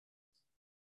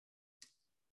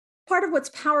 Part of what's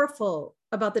powerful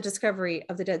about the discovery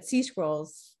of the Dead Sea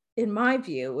Scrolls, in my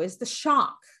view, is the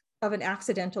shock of an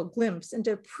accidental glimpse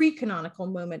into a pre-canonical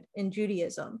moment in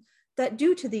Judaism that,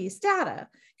 due to these data,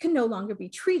 can no longer be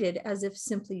treated as if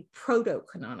simply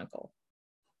proto-canonical.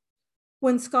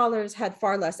 When scholars had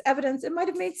far less evidence, it might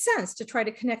have made sense to try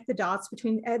to connect the dots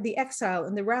between the exile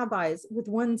and the rabbis with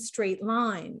one straight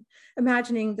line,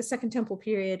 imagining the Second Temple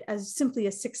period as simply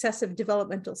a successive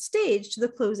developmental stage to the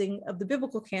closing of the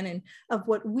biblical canon of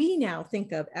what we now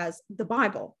think of as the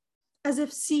Bible, as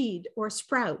if seed or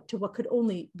sprout to what could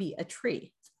only be a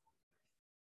tree.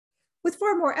 With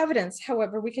far more evidence,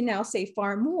 however, we can now say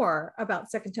far more about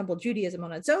Second Temple Judaism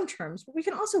on its own terms, but we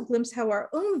can also glimpse how our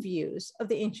own views of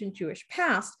the ancient Jewish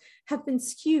past have been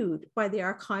skewed by the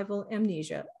archival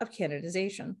amnesia of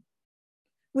canonization.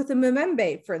 With the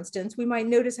Memembe, for instance, we might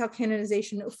notice how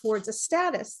canonization affords a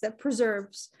status that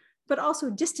preserves, but also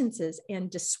distances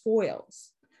and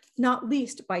despoils, not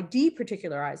least by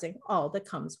departicularizing all that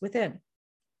comes within.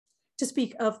 To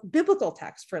speak of biblical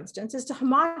text, for instance, is to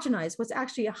homogenize what's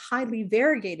actually a highly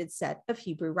variegated set of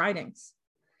Hebrew writings.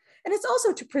 And it's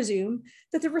also to presume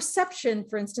that the reception,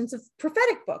 for instance, of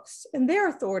prophetic books and their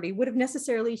authority would have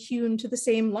necessarily hewn to the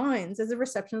same lines as the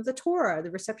reception of the Torah, the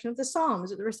reception of the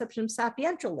Psalms, or the reception of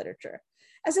sapiential literature,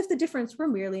 as if the difference were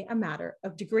merely a matter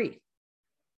of degree.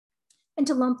 And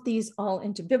to lump these all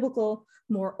into biblical,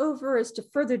 moreover, is to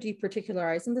further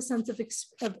departicularize in the sense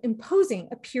of imposing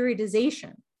a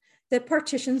periodization that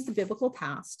partitions the biblical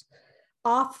past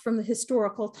off from the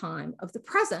historical time of the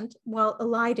present while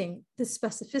eliding the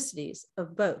specificities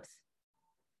of both.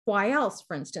 Why else,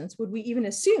 for instance, would we even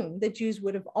assume that Jews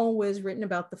would have always written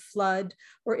about the flood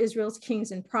or Israel's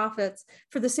kings and prophets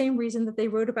for the same reason that they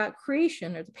wrote about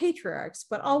creation or the patriarchs,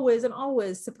 but always and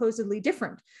always supposedly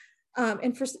different,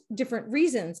 and for different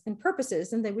reasons and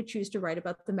purposes than they would choose to write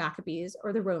about the Maccabees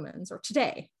or the Romans or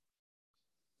today?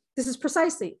 This is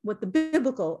precisely what the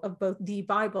biblical of both the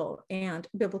Bible and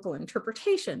biblical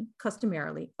interpretation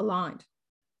customarily aligned.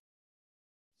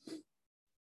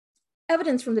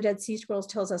 Evidence from the Dead Sea Scrolls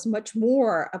tells us much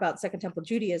more about Second Temple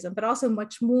Judaism, but also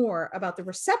much more about the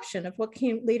reception of what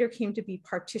later came to be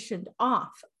partitioned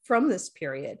off from this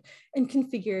period and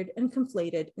configured and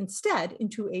conflated instead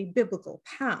into a biblical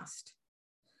past.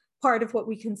 Part of what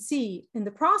we can see in the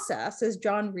process, as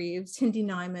John Reeves, Hindi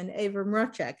Nyman, Eva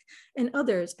Mrocek, and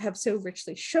others have so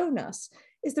richly shown us,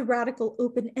 is the radical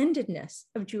open-endedness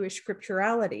of Jewish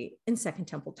scripturality in Second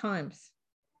Temple times.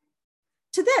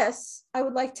 To this, I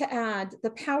would like to add the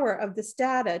power of this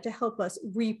data to help us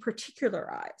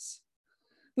reparticularize.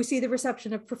 We see the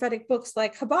reception of prophetic books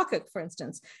like Habakkuk, for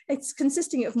instance. It's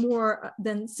consisting of more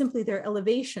than simply their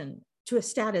elevation to a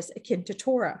status akin to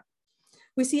Torah.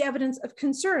 We see evidence of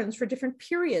concerns for different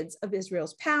periods of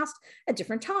Israel's past at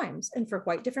different times and for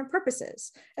quite different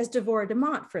purposes, as Devorah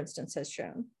DeMont, for instance, has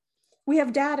shown. We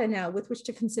have data now with which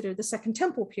to consider the Second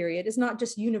Temple period as not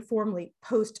just uniformly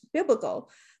post-biblical,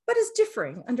 but as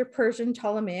differing under Persian,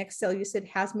 Ptolemaic, Seleucid,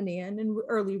 Hasmonean, and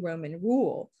early Roman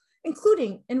rule,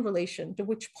 including in relation to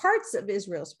which parts of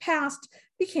Israel's past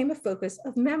became a focus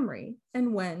of memory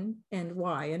and when and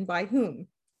why and by whom.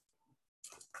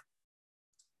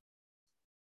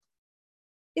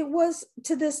 It was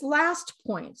to this last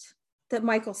point that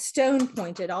Michael Stone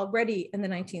pointed already in the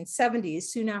 1970s,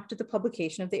 soon after the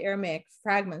publication of the Aramaic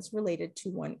fragments related to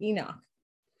 1 Enoch,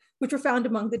 which were found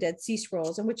among the Dead Sea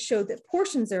Scrolls and which showed that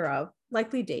portions thereof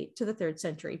likely date to the 3rd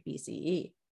century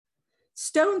BCE.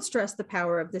 Stone stressed the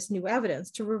power of this new evidence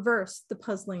to reverse the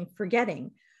puzzling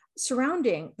forgetting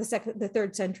surrounding the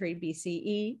 3rd century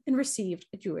BCE in received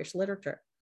Jewish literature.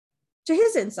 To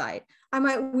his insight,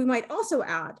 we might also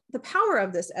add the power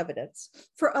of this evidence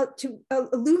to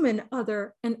illumine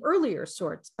other and earlier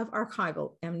sorts of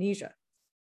archival amnesia.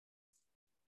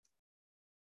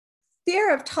 The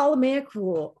era of Ptolemaic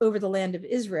rule over the land of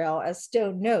Israel, as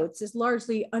Stone notes, is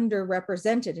largely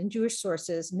underrepresented in Jewish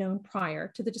sources known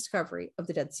prior to the discovery of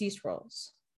the Dead Sea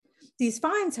Scrolls. These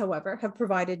finds, however, have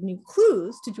provided new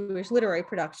clues to Jewish literary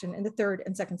production in the 3rd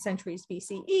and 2nd centuries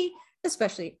BCE,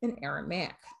 especially in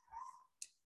Aramaic.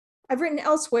 I've written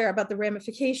elsewhere about the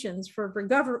ramifications for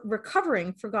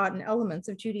recovering forgotten elements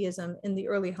of Judaism in the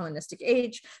early Hellenistic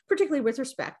age, particularly with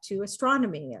respect to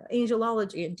astronomy,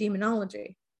 angelology, and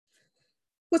demonology.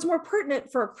 What's more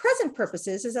pertinent for present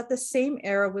purposes is that the same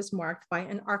era was marked by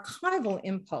an archival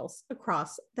impulse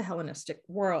across the Hellenistic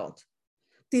world.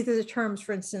 These are the terms,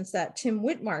 for instance, that Tim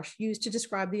Whitmarsh used to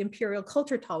describe the imperial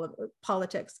culture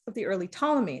politics of the early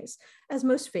Ptolemies, as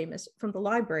most famous from the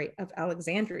Library of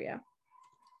Alexandria.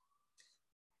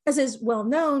 As is well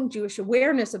known, Jewish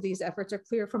awareness of these efforts are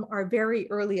clear from our very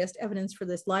earliest evidence for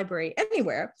this library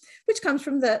anywhere, which comes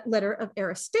from the letter of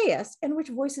Aristeas and which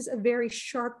voices a very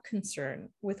sharp concern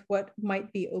with what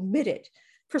might be omitted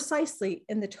precisely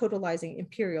in the totalizing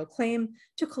imperial claim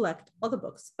to collect all the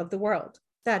books of the world.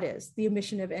 That is, the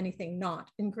omission of anything not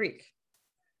in Greek.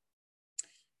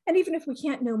 And even if we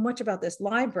can't know much about this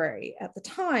library at the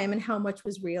time and how much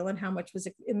was real and how much was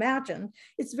imagined,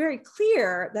 it's very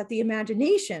clear that the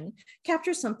imagination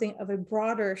captures something of a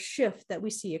broader shift that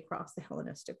we see across the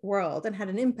Hellenistic world and had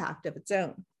an impact of its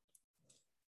own.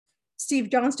 Steve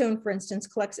Johnstone, for instance,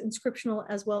 collects inscriptional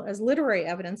as well as literary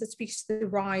evidence that speaks to the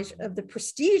rise of the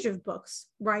prestige of books,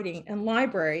 writing, and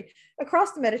library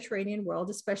across the Mediterranean world,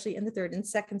 especially in the 3rd and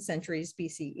 2nd centuries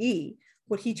BCE,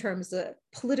 what he terms the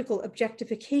political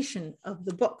objectification of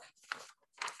the book.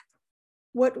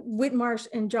 What Whitmarsh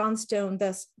and Johnstone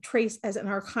thus trace as an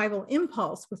archival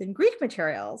impulse within Greek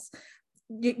materials,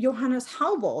 Johannes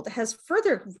Haubold has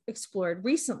further explored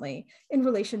recently in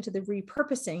relation to the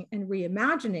repurposing and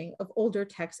reimagining of older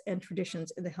texts and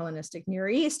traditions in the Hellenistic Near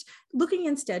East, looking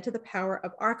instead to the power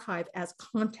of archive as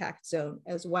contact zone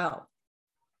as well.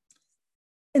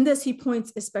 In this, he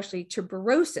points especially to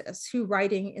Berosus, who,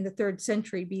 writing in the 3rd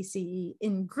century BCE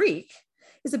in Greek,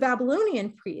 is a Babylonian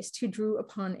priest who drew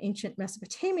upon ancient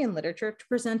Mesopotamian literature to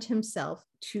present himself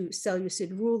to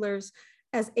Seleucid rulers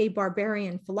as a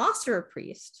barbarian philosopher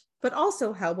priest, but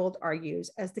also, Haubold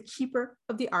argues, as the keeper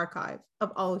of the archive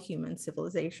of all human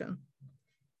civilization.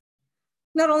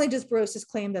 Not only does Berosus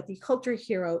claim that the culture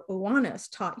hero Oannes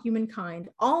taught humankind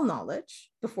all knowledge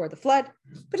before the flood,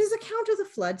 but his account of the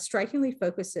flood strikingly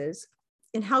focuses,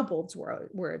 in Haubold's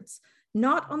words,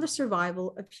 not on the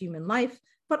survival of human life,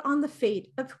 but on the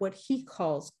fate of what he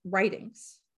calls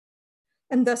writings.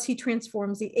 And thus he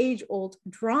transforms the age-old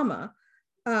drama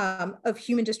of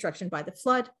human destruction by the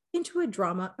flood into a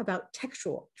drama about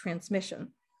textual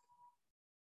transmission.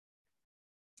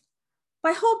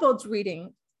 By Humboldt's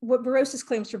reading, what Berosus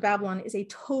claims for Babylon is a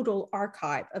total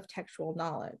archive of textual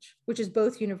knowledge, which is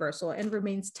both universal and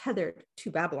remains tethered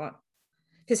to Babylon.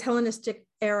 His Hellenistic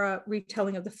era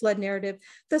retelling of the flood narrative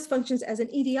thus functions as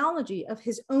an etiology of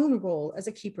his own role as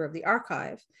a keeper of the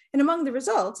archive. And among the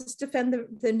results is to defend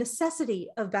the necessity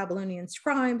of Babylonian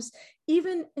scribes,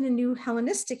 even in a new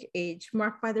Hellenistic age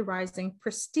marked by the rising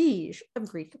prestige of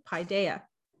Greek paideia.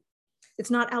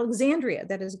 It's not Alexandria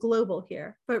that is global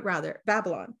here, but rather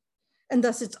Babylon. And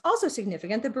thus it's also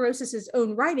significant that Berosus's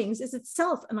own writings is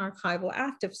itself an archival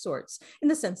act of sorts, in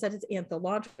the sense that it's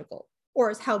anthological. Or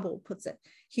as Humboldt puts it,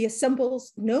 he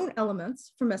assembles known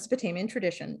elements from Mesopotamian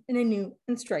tradition in a new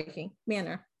and striking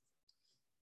manner.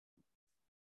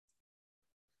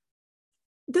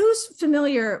 Those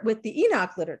familiar with the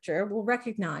Enoch literature will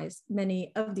recognize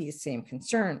many of these same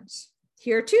concerns.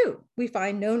 Here too, we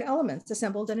find known elements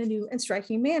assembled in a new and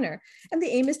striking manner, and the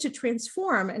aim is to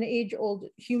transform an age-old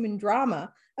human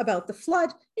drama about the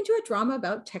flood into a drama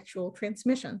about textual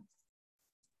transmission.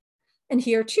 And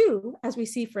here too, as we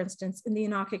see, for instance, in the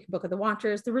Enochic Book of the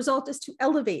Watchers, the result is to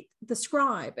elevate the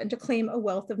scribe and to claim a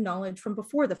wealth of knowledge from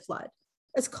before the flood,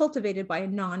 as cultivated by a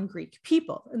non-Greek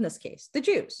people, in this case, the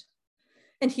Jews.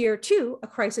 And here too, a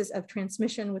crisis of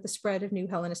transmission with the spread of new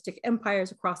Hellenistic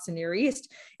empires across the Near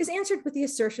East is answered with the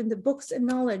assertion that books and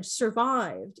knowledge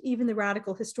survived even the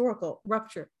radical historical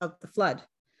rupture of the flood.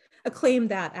 A claim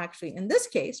that actually, in this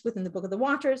case, within the Book of the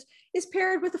Watchers, is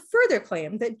paired with a further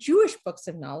claim that Jewish books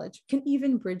of knowledge can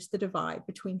even bridge the divide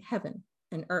between heaven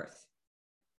and earth.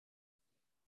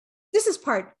 This is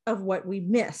part of what we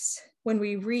miss when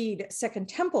we read Second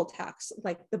Temple texts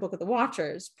like the Book of the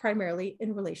Watchers, primarily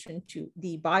in relation to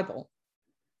the Bible.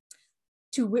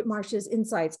 To Whitmarsh's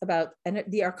insights about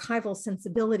the archival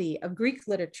sensibility of Greek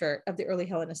literature of the early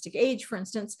Hellenistic age, for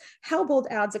instance, Humboldt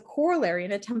adds a corollary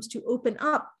and attempts to open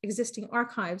up existing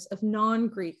archives of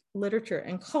non-Greek literature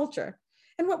and culture.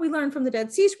 And what we learn from the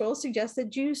Dead Sea Scrolls suggests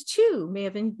that Jews too may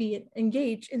have been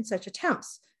engaged in such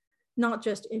attempts, not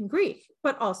just in Greek,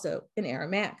 but also in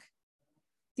Aramaic.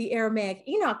 The Aramaic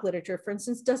Enoch literature, for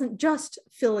instance, doesn't just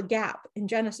fill a gap in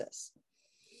Genesis.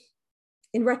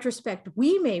 In retrospect,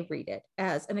 we may read it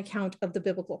as an account of the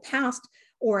biblical past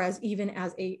or even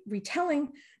as a retelling,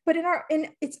 but in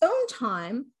its own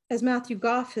time, as Matthew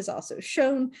Goff has also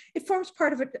shown, it forms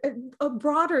part of a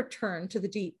broader turn to the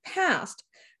deep past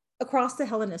across the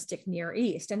Hellenistic Near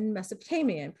East and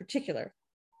Mesopotamia in particular.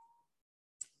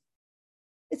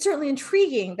 It's certainly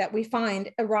intriguing that we find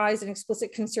a rise in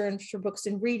explicit concerns for books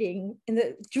and reading in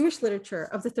the Jewish literature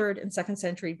of the 3rd and 2nd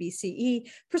century BCE,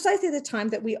 precisely the time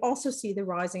that we also see the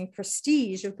rising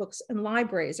prestige of books and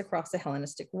libraries across the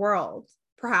Hellenistic world,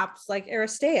 perhaps like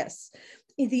Aristeas.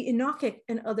 The Enochic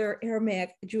and other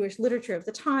Aramaic Jewish literature of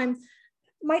the time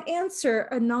might answer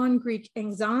a non-Greek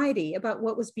anxiety about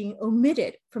what was being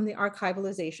omitted from the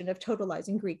archivalization of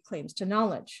totalizing Greek claims to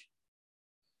knowledge.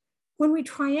 When we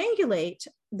triangulate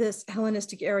this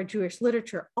Hellenistic era Jewish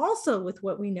literature also with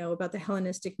what we know about the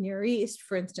Hellenistic Near East,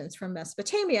 for instance, from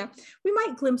Mesopotamia, we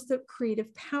might glimpse the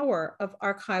creative power of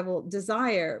archival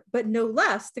desire, but no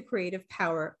less the creative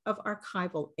power of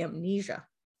archival amnesia.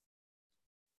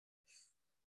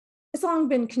 It's long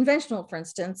been conventional, for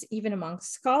instance, even among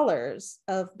scholars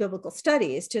of biblical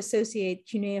studies, to associate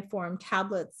cuneiform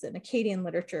tablets and Akkadian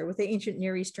literature with the ancient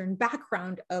Near Eastern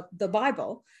background of the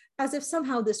Bible, as if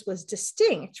somehow this was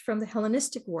distinct from the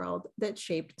Hellenistic world that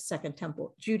shaped Second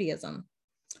Temple Judaism.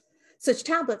 Such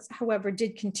tablets, however,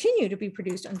 did continue to be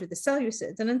produced under the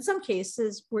Seleucids, and in some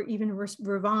cases were even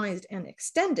revised and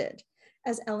extended,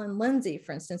 as Ellen Lindsay,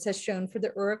 for instance, has shown for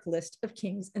the Uruk list of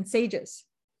kings and sages.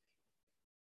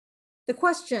 The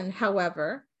question,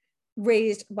 however,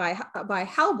 raised by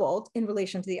Humboldt in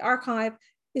relation to the archive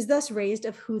is thus raised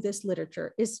of who this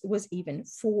literature was even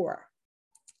for.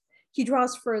 He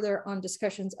draws further on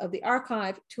discussions of the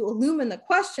archive to illumine the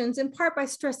questions, in part by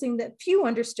stressing that few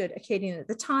understood Akkadian at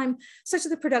the time, such that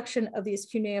the production of these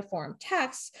cuneiform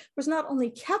texts was not only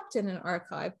kept in an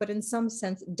archive, but in some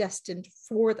sense destined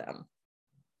for them.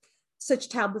 Such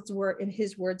tablets were, in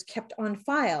his words, kept on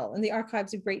file in the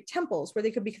archives of great temples, where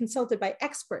they could be consulted by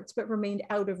experts, but remained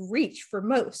out of reach for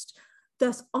most,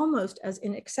 thus almost as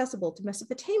inaccessible to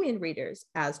Mesopotamian readers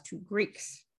as to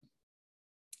Greeks.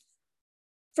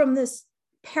 From this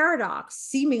paradox,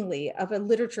 seemingly, of a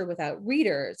literature without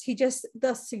readers, he just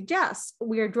thus suggests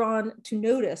we are drawn to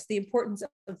notice the importance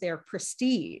of their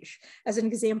prestige as an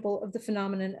example of the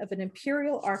phenomenon of an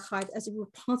imperial archive as a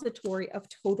repository of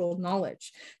total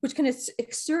knowledge, which can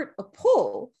exert a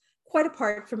pull quite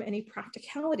apart from any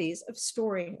practicalities of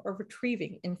storing or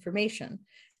retrieving information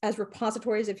as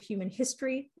repositories of human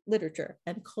history, literature,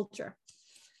 and culture.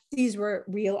 These were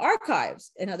real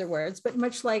archives, in other words, but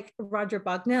much like Roger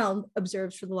Bognell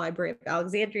observes for the Library of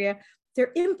Alexandria,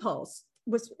 their impulse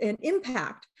and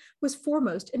impact was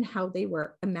foremost in how they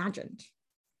were imagined.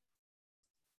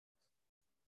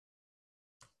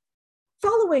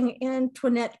 Following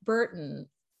Antoinette Burton,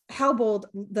 Houbold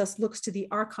thus looks to the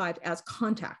archive as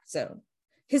contact zone.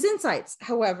 His insights,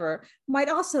 however, might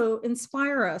also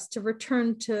inspire us to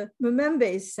return to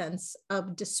Mbembe's sense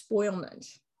of despoilment.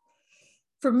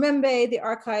 For Mbembe, the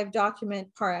archive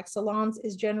document par excellence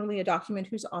is generally a document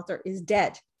whose author is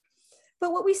dead.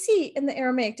 But what we see in the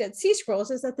Aramaic Dead Sea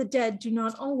Scrolls is that the dead do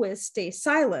not always stay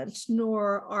silent,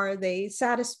 nor are they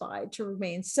satisfied to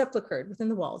remain sepulchered within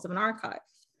the walls of an archive.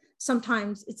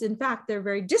 Sometimes it's in fact their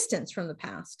very distance from the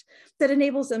past that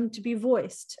enables them to be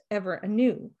voiced ever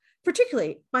anew,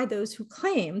 particularly by those who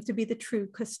claim to be the true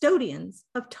custodians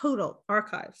of total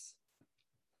archives.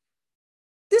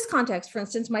 This context, for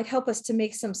instance, might help us to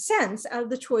make some sense out of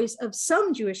the choice of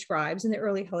some Jewish scribes in the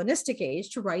early Hellenistic age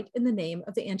to write in the name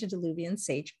of the antediluvian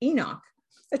sage Enoch,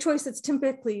 a choice that's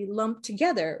typically lumped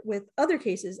together with other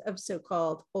cases of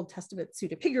so-called Old Testament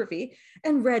pseudepigraphy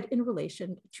and read in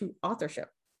relation to authorship.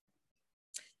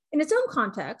 In its own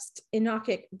context,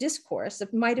 Enochic discourse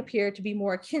might appear to be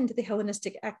more akin to the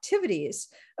Hellenistic activities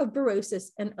of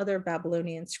Berosus and other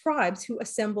Babylonian scribes who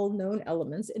assemble known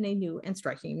elements in a new and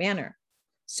striking manner.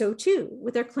 So too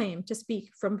with their claim to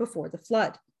speak from before the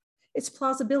flood. Its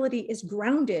plausibility is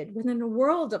grounded within a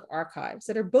world of archives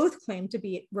that are both claimed to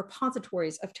be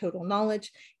repositories of total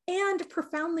knowledge and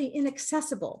profoundly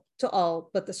inaccessible to all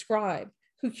but the scribe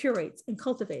who curates and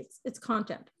cultivates its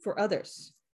content for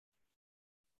others.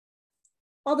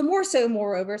 All the more so,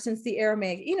 moreover, since the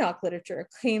Aramaic Enoch literature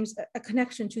claims a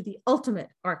connection to the ultimate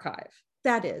archive,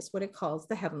 that is, what it calls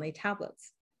the heavenly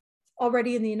tablets.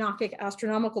 Already in the Enochic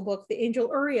astronomical book, the angel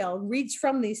Uriel reads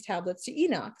from these tablets to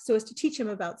Enoch so as to teach him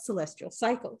about celestial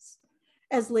cycles.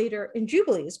 As later in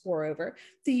Jubilees, moreover,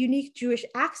 the unique Jewish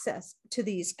access to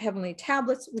these heavenly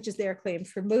tablets, which is their claim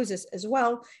for Moses as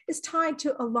well, is tied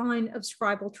to a line of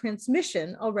scribal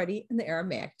transmission already in the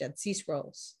Aramaic Dead Sea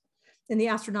Scrolls. In the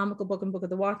astronomical book and Book of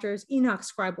the Watchers, Enoch's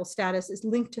scribal status is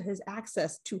linked to his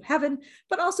access to heaven,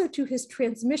 but also to his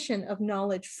transmission of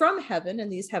knowledge from heaven in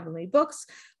these heavenly books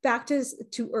back to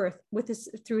earth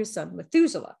through his son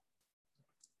Methuselah.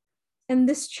 And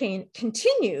this chain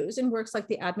continues in works like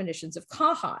the Admonitions of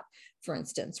Kahat, for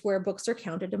instance, where books are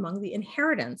counted among the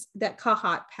inheritance that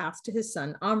Kahat passed to his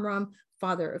son Amram,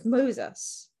 father of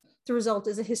Moses. The result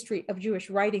is a history of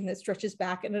Jewish writing that stretches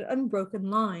back in an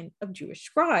unbroken line of Jewish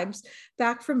scribes,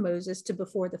 back from Moses to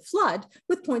before the flood,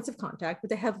 with points of contact with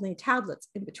the heavenly tablets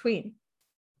in between.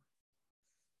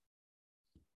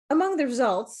 Among the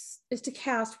results is to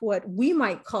cast what we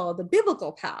might call the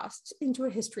biblical past into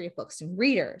a history of books and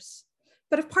readers.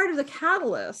 But if part of the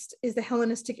catalyst is the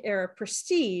Hellenistic era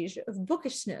prestige of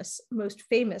bookishness, most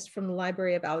famous from the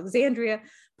Library of Alexandria,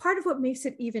 part of what makes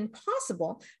it even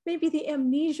possible may be the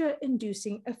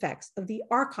amnesia-inducing effects of the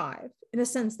archive, in a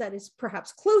sense that is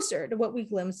perhaps closer to what we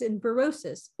glimpse in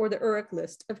Berosus or the Uruk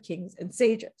list of kings and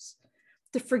sages.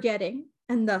 The forgetting,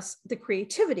 and thus the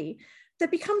creativity,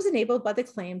 that becomes enabled by the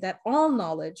claim that all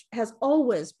knowledge has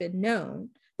always been known,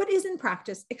 but is in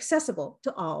practice accessible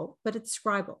to all but its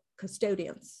scribal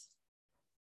custodians.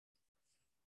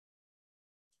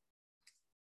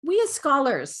 We as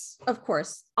scholars, of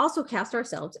course, also cast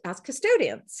ourselves as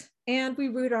custodians, and we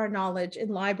root our knowledge in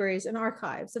libraries and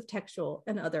archives of textual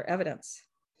and other evidence.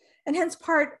 And hence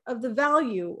part of the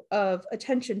value of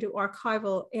attention to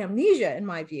archival amnesia, in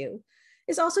my view,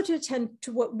 is also to attend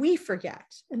to what we forget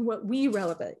and what we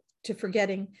relate to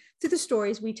forgetting through the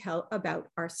stories we tell about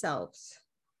ourselves.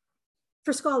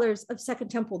 For scholars of Second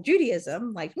Temple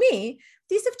Judaism, like me,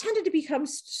 these have tended to become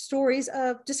stories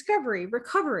of discovery,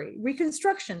 recovery,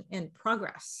 reconstruction, and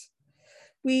progress.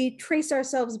 We trace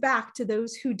ourselves back to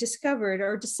those who discovered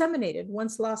or disseminated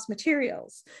once lost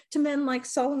materials, to men like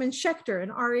Solomon Schechter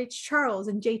and R.H. Charles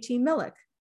and J.T. Millick.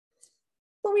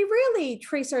 But we rarely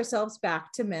trace ourselves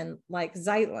back to men like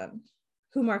Zeitlin,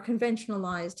 whom our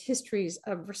conventionalized histories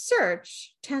of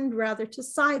research tend rather to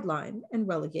sideline and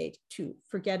relegate to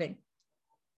forgetting.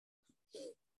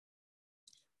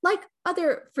 Like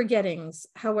other forgettings,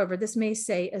 however, this may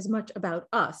say as much about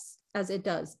us as it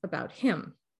does about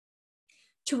him.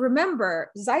 To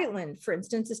remember Zeitlin, for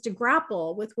instance, is to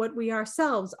grapple with what we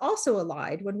ourselves also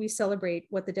allied when we celebrate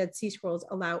what the Dead Sea Scrolls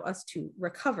allow us to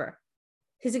recover.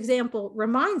 His example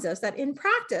reminds us that in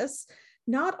practice,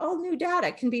 not all new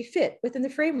data can be fit within the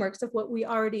frameworks of what we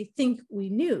already think we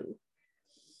knew.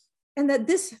 And that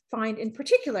this find in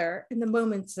particular, in the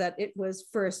moments that it was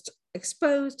first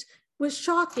exposed, was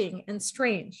shocking and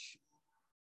strange.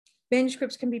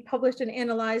 Manuscripts can be published and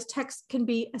analyzed, texts can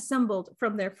be assembled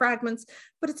from their fragments,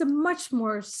 but it's a much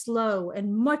more slow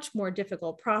and much more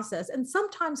difficult process, and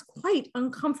sometimes quite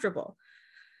uncomfortable,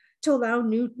 to allow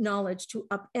new knowledge to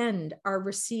upend our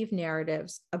received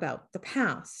narratives about the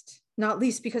past, not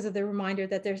least because of the reminder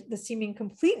that there's the seeming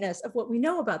completeness of what we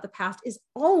know about the past is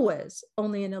always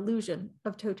only an illusion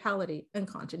of totality and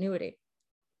continuity.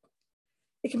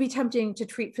 It can be tempting to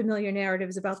treat familiar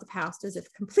narratives about the past as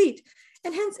if complete,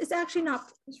 and hence it's actually not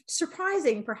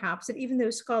surprising, perhaps, that even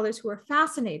those scholars who are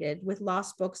fascinated with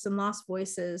lost books and lost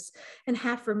voices and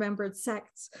half-remembered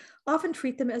sects often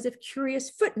treat them as if curious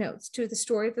footnotes to the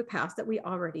story of the past that we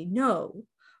already know,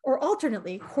 or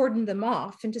alternately cordon them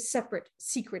off into separate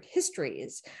secret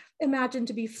histories, imagined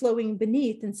to be flowing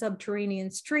beneath in subterranean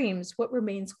streams, what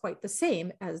remains quite the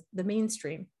same as the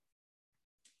mainstream.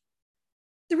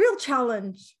 The real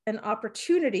challenge and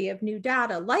opportunity of new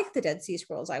data, like the Dead Sea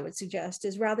Scrolls, I would suggest,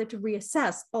 is rather to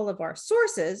reassess all of our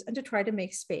sources and to try to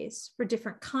make space for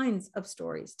different kinds of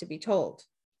stories to be told.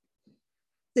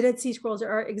 The Dead Sea Scrolls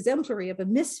are exemplary of a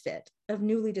misfit of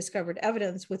newly discovered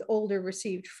evidence with older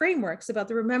received frameworks about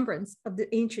the remembrance of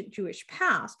the ancient Jewish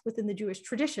past within the Jewish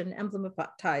tradition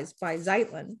emblematized by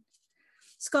Zeitlin.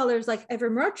 Scholars like Ever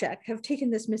Marchek have taken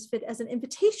this misfit as an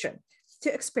invitation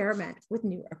to experiment with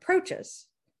new approaches.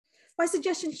 My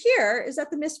suggestion here is that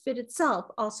the misfit itself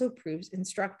also proves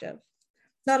instructive.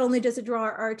 Not only does it draw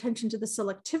our attention to the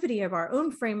selectivity of our own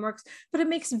frameworks, but it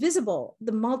makes visible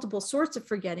the multiple sorts of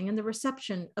forgetting in the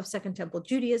reception of Second Temple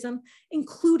Judaism,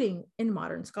 including in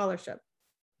modern scholarship.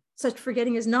 Such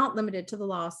forgetting is not limited to the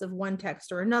loss of one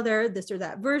text or another, this or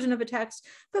that version of a text,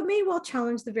 but may well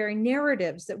challenge the very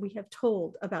narratives that we have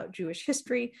told about Jewish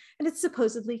history and its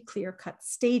supposedly clear-cut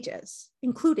stages,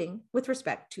 including with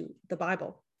respect to the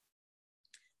Bible.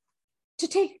 To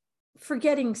take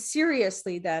forgetting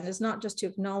seriously, then, is not just to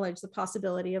acknowledge the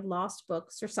possibility of lost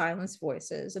books or silenced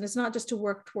voices, and it's not just to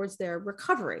work towards their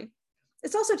recovery.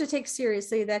 It's also to take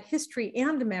seriously that history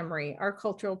and memory are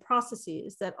cultural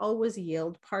processes that always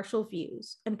yield partial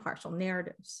views and partial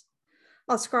narratives.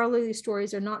 While scholarly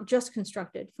stories are not just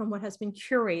constructed from what has been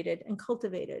curated and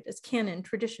cultivated as canon,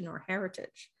 tradition, or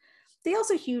heritage, they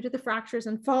also hew to the fractures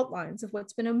and fault lines of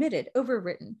what's been omitted,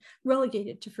 overwritten,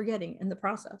 relegated to forgetting in the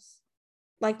process.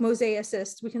 Like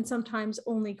mosaicists, we can sometimes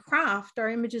only craft our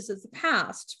images of the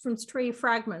past from stray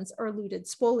fragments or eluded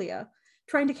spolia,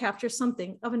 trying to capture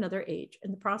something of another age in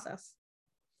the process.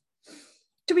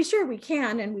 To be sure, we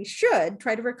can and we should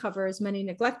try to recover as many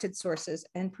neglected sources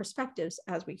and perspectives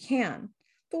as we can,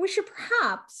 but we should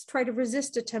perhaps try to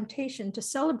resist a temptation to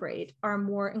celebrate our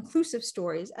more inclusive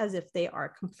stories as if they are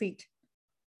complete.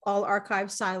 All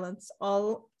archives silence,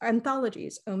 all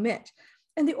anthologies omit,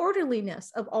 and the orderliness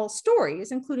of all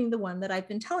stories, including the one that I've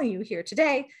been telling you here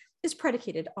today, is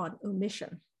predicated on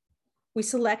omission. We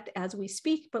select as we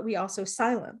speak, but we also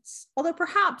silence, although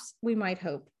perhaps we might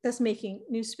hope, thus making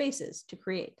new spaces to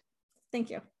create. Thank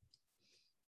you.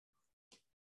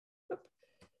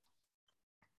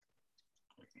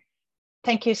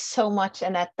 Thank you so much,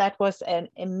 Annette. That was an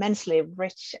immensely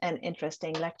rich and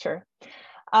interesting lecture.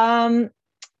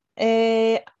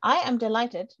 I am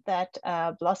delighted that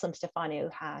Blossom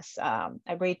Stefaniw has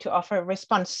agreed to offer a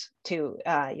response to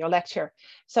your lecture.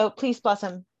 So please,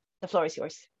 Blossom, the floor is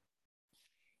yours.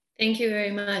 Thank you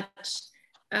very much.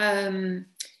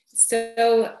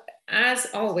 So as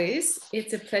always,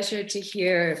 it's a pleasure to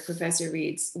hear Professor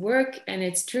Reed's work, and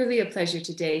it's truly a pleasure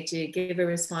today to give a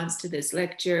response to this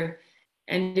lecture,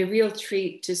 and a real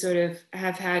treat to sort of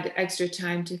have had extra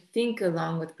time to think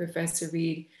along with Professor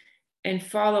Reed and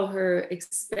follow her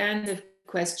expansive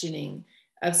questioning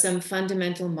of some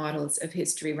fundamental models of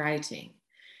history writing.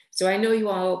 So I know you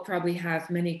all probably have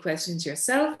many questions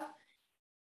yourself.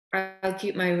 I'll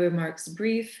keep my remarks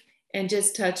brief and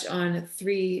just touch on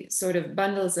three sort of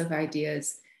bundles of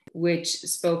ideas which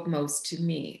spoke most to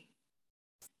me.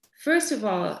 First of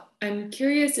all, I'm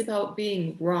curious about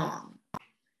being wrong.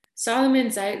 Solomon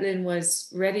Zeitlin was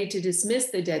ready to dismiss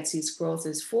the Dead Sea Scrolls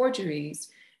as forgeries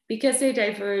because they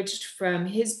diverged from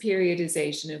his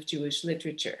periodization of Jewish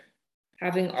literature.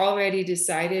 Having already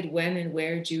decided when and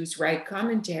where Jews write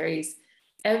commentaries,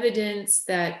 evidence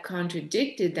that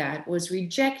contradicted that was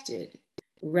rejected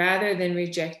rather than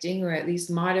rejecting or at least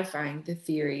modifying the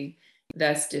theory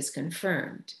thus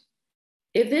disconfirmed.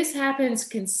 If this happens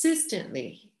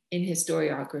consistently in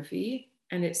historiography,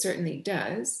 and it certainly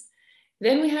does,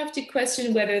 then we have to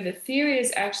question whether the theory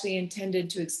is actually intended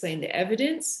to explain the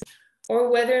evidence, or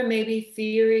whether maybe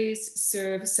theories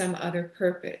serve some other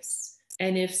purpose,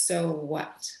 and if so,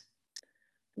 what?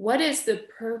 What is the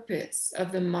purpose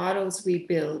of the models we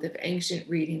build of ancient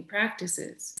reading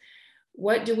practices?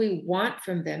 What do we want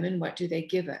from them, and what do they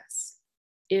give us?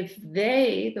 If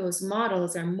those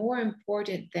models, are more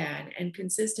important than and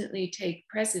consistently take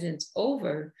precedence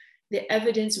over the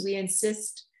evidence we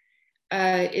insist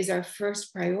is our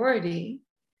first priority,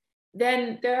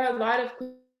 then there are a lot of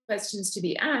questions to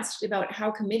be asked about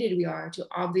how committed we are to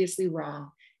obviously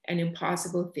wrong and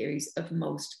impossible theories of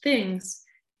most things,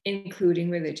 including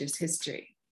religious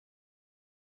history.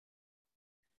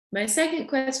 My second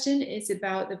question is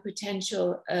about the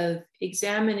potential of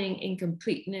examining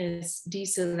incompleteness,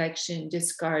 deselection,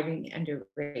 discarding, and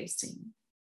erasing.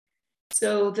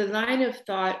 So the line of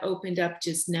thought opened up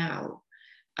just now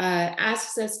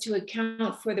asks us to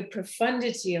account for the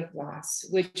profundity of loss,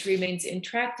 which remains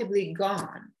intractably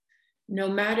gone, no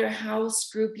matter how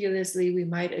scrupulously we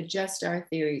might adjust our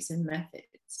theories and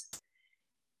methods.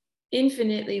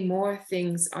 Infinitely more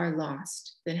things are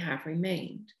lost than have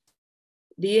remained.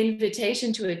 The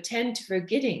invitation to attend to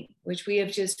forgetting, which we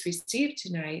have just received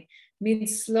tonight,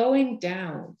 means slowing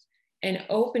down and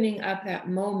opening up that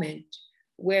moment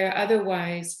where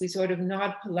otherwise we sort of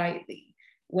nod politely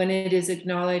when it is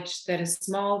acknowledged that a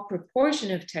small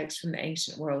proportion of texts from the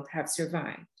ancient world have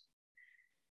survived.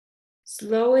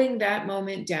 Slowing that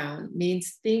moment down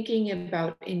means thinking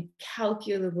about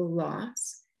incalculable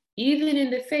loss, even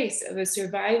in the face of a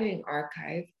surviving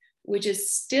archive, which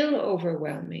is still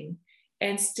overwhelming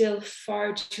and still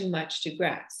far too much to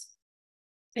grasp.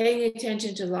 Paying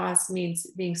attention to loss means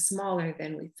being smaller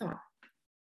than we thought.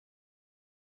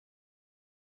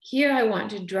 Here I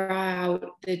want to draw out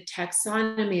the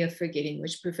taxonomy of forgetting,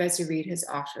 which Professor Reed has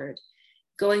offered,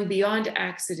 going beyond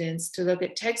accidents to look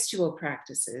at textual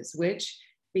practices, which,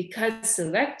 because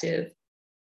selective,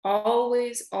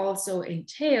 always also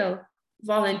entail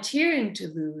volunteering to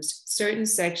lose certain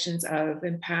sections of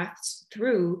and paths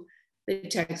through the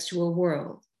textual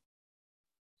world.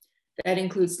 That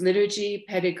includes liturgy,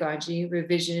 pedagogy,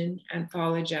 revision,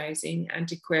 anthologizing,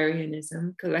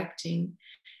 antiquarianism, collecting,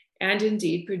 and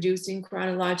indeed producing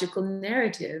chronological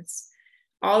narratives.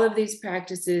 All of these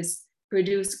practices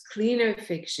produce cleaner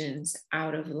fictions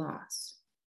out of loss.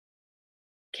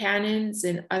 Canons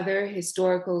and other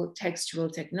historical textual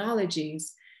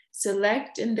technologies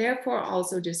select and therefore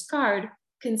also discard,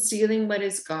 concealing what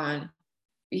is gone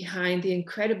behind the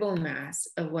incredible mass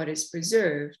of what is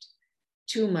preserved,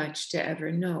 too much to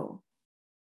ever know.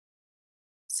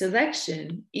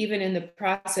 Selection, even in the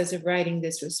process of writing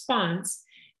this response,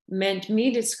 meant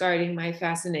me discarding my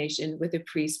fascination with the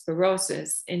priest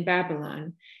Berosus in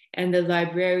Babylon and the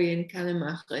librarian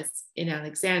Callimachus in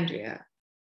Alexandria.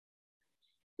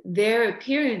 Their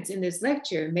appearance in this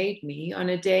lecture made me, on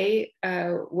a day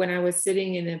when I was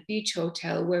sitting in a beach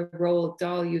hotel where Roald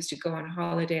Dahl used to go on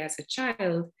holiday as a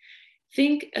child,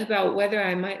 think about whether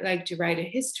I might like to write a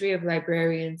history of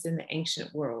librarians in the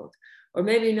ancient world, or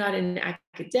maybe not an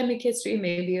academic history,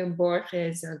 maybe a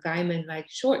Borges or Gaiman-like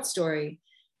short story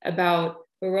about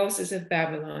Berosus of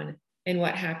Babylon and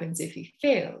what happens if he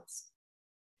fails.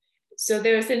 So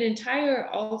there's an entire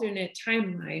alternate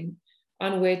timeline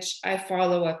on which I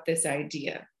follow up this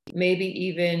idea, maybe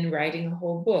even writing a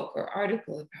whole book or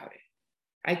article about it.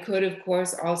 I could, of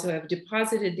course, also have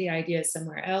deposited the idea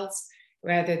somewhere else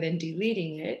rather than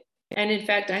deleting it. And in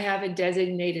fact, I have a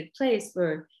designated place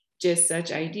for just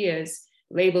such ideas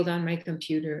labeled on my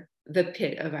computer, the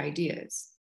pit of ideas,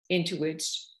 into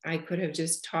which I could have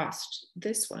just tossed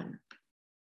this one.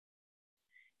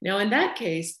 Now, in that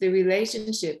case, the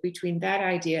relationship between that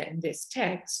idea and this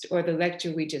text, or the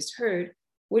lecture we just heard,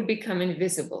 would become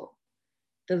invisible.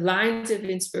 The lines of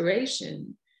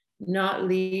inspiration, not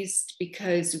least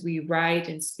because we write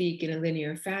and speak in a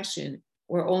linear fashion,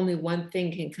 where only one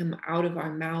thing can come out of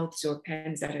our mouths or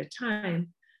pens at a time,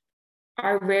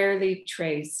 are rarely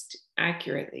traced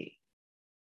accurately.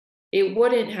 It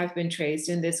wouldn't have been traced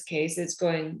in this case. It's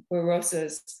going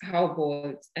Berosus,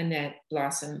 Haubold, Annette,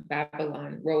 Blossom,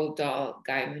 Babylon, Roald Dahl,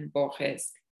 Gaiman,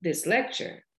 Borges, this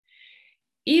lecture.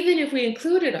 Even if we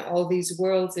included all these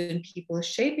worlds and people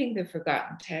shaping the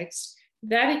forgotten text,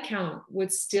 that account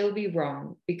would still be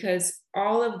wrong, because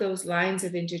all of those lines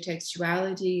of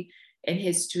intertextuality and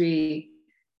history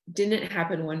didn't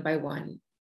happen one by one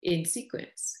in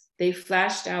sequence. They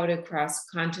flashed out across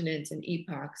continents and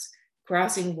epochs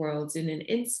crossing worlds in an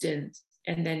instant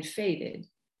and then faded,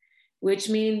 which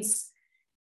means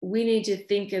we need to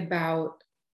think about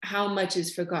how much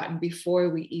is forgotten before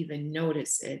we even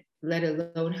notice it, let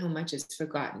alone how much is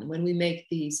forgotten when we make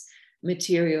these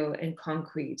material and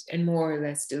concrete and more or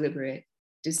less deliberate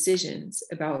decisions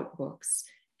about books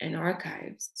and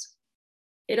archives.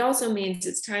 It also means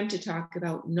it's time to talk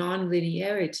about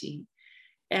non-linearity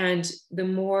and the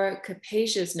more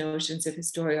capacious notions of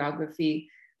historiography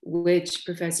which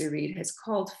Professor Reed has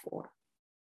called for.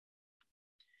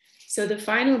 So the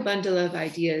final bundle of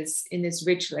ideas in this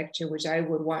rich lecture, which I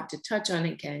would want to touch on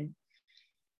again,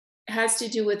 has to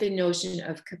do with the notion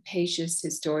of capacious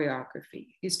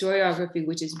historiography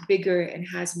which is bigger and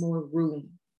has more room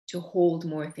to hold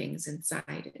more things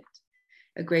inside it,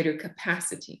 a greater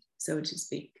capacity, so to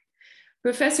speak.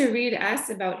 Professor Reed asks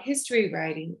about history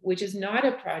writing, which is not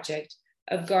a project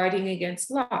of guarding against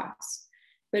loss,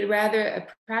 but rather a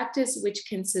practice which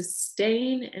can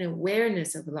sustain an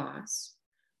awareness of loss,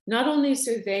 not only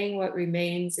surveying what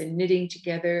remains and knitting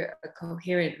together a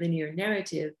coherent linear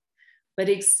narrative, but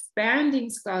expanding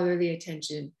scholarly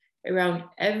attention around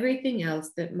everything else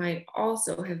that might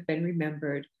also have been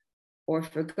remembered or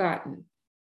forgotten.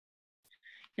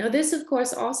 Now, this, of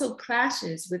course, also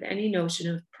clashes with any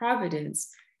notion of providence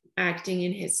acting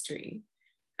in history,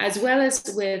 as well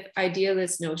as with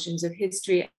idealist notions of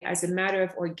history as a matter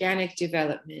of organic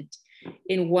development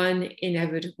in one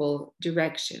inevitable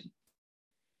direction.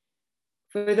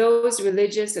 For those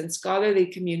religious and scholarly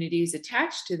communities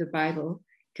attached to the Bible,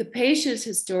 capacious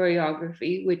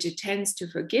historiography, which attends to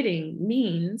forgetting,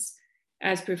 means,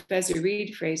 as Professor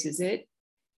Reed phrases it,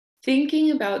 thinking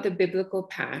about the biblical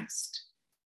past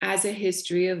as a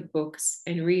history of books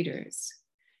and readers.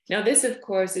 Now, this, of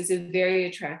course, is a very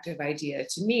attractive idea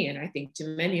to me, and I think to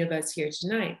many of us here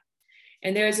tonight.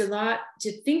 And there's a lot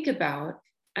to think about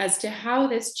as to how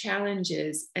this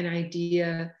challenges an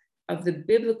idea of the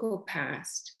biblical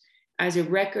past as a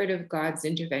record of God's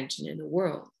intervention in the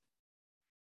world.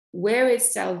 Where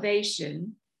is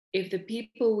salvation if the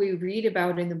people we read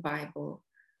about in the Bible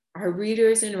are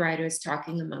readers and writers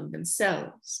talking among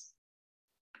themselves?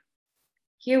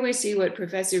 Here we see what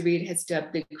Professor Reed has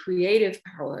dubbed the creative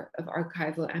power of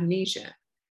archival amnesia,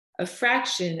 a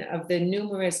fraction of the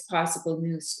numerous possible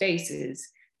new spaces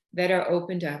that are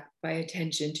opened up by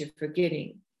attention to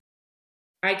forgetting.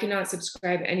 I cannot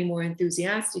subscribe any more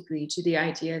enthusiastically to the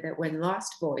idea that when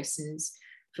lost voices,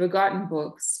 forgotten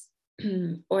books,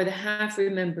 or the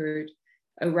half-remembered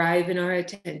arrive in our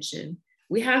attention,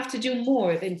 we have to do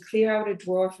more than clear out a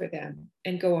drawer for them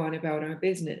and go on about our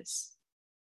business.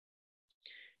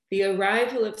 The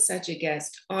arrival of such a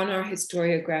guest on our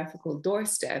historiographical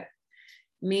doorstep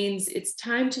means it's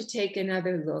time to take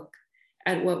another look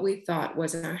at what we thought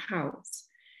was our house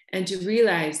and to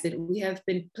realize that we have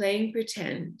been playing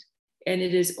pretend and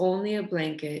it is only a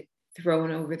blanket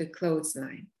thrown over the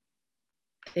clothesline.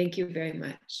 Thank you very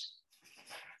much.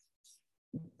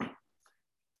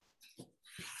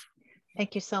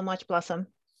 Thank you so much, Blossom.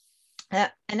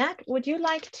 Annette, would you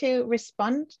like to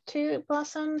respond to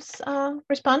Blossom's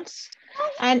response?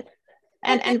 And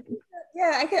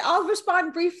yeah, I'll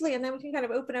respond briefly, and then we can kind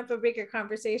of open up a bigger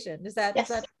conversation. Is that?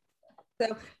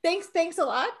 So? Thanks a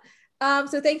lot.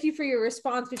 So thank you for your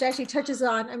response, which actually touches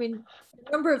on, I mean,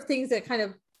 a number of things that kind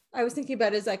of I was thinking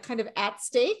about is like kind of at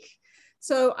stake.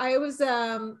 So I was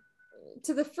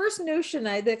to the first notion,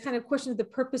 the kind of question of the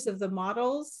purpose of the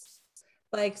models.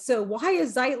 Like, so why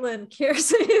is Zeitlin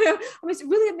cares? You know, I mean, it's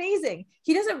really amazing.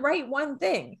 He doesn't write one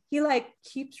thing. He like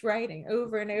keeps writing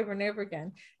over and over and over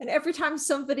again. And every time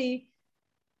somebody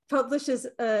publishes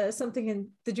something in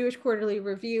the Jewish Quarterly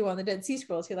Review on the Dead Sea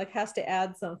Scrolls, he like has to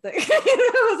add something.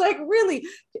 It was like, really,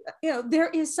 you know, there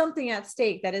is something at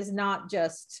stake that is not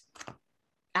just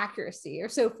accuracy or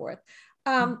so forth.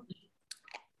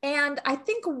 And I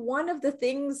think one of the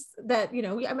things that, you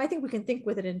know, I mean, I think we can think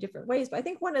with it in different ways, but I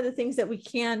think one of the things that we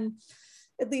can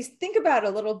at least think about a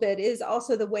little bit is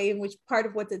also the way in which part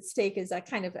of what's at stake is that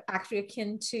kind of actually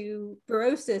akin to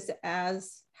Berosus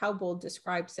as Houbold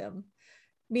describes him,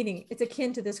 meaning it's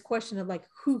akin to this question of like,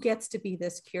 who gets to be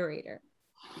this curator?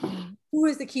 Who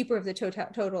is the keeper of the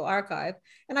total archive?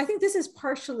 And I think this is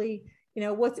partially, you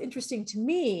know, what's interesting to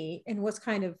me and what's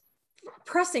kind of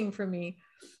pressing for me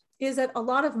is that a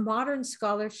lot of modern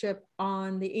scholarship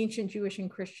on the ancient Jewish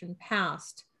and Christian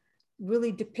past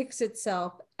really depicts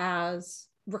itself as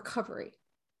recovery.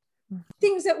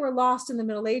 Things that were lost in the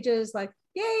Middle Ages, like,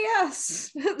 yes,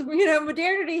 you know,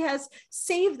 modernity has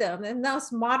saved them, and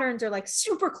thus moderns are like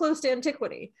super close to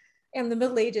antiquity. And the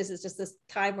Middle Ages is just this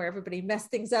time where everybody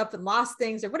messed things up and lost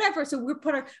things or whatever. So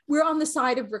we're on the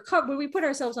side of recovery. We put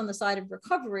ourselves on the side of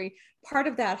recovery. Part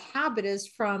of that habit is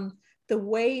from the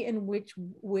way in which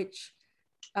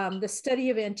the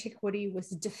study of antiquity was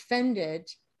defended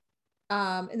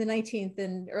in the 19th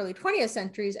and early 20th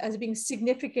centuries as being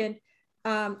significant.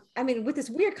 I mean, with this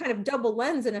weird kind of double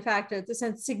lens, in fact, in the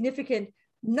sense significant,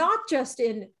 not just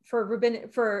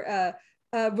for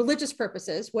religious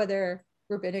purposes, whether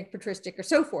rabbinic, patristic, or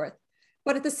so forth,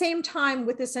 but at the same time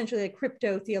with essentially a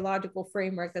crypto-theological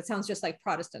framework that sounds just like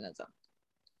Protestantism.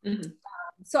 Mm-hmm.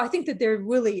 So I think that there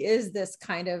really is this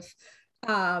kind of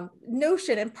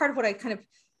notion, and part of what I kind of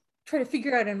try to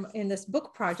figure out in this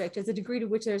book project is the degree to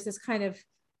which there's this kind of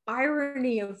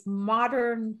irony of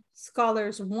modern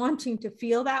scholars wanting to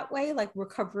feel that way, like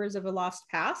recoverers of a lost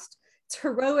past. It's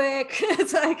heroic.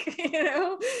 It's like,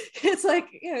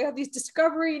 you have these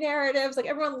discovery narratives, like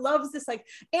everyone loves this, like,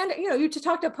 and you to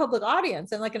talk to a public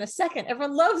audience and like in a second,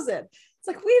 everyone loves it. It's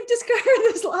like, we've discovered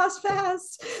this lost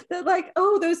past that like,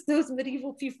 oh, those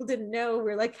medieval people didn't know.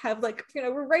 We're like,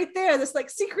 we're right there, this like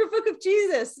secret book of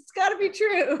Jesus. It's gotta be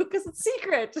true because it's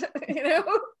secret,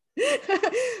 I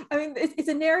mean, it's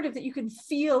a narrative that you can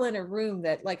feel in a room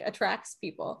that like attracts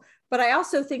people. But I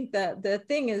also think that the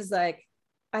thing is like,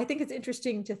 I think it's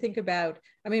interesting to think about,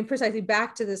 I mean, precisely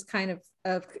back to this kind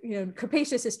of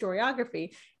capacious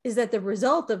historiography, is that the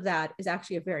result of that is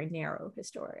actually a very narrow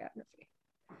historiography.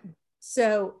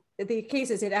 So the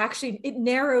case is it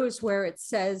narrows where it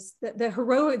says that the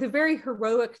very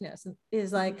heroicness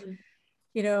is like,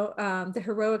 the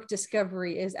heroic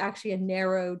discovery is actually a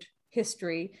narrowed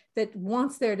history that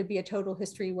wants there to be a total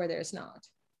history where there's not.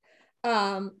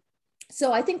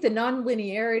 So I think the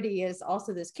non-linearity is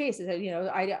also this case, is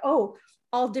that, all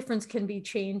difference can be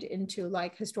chained into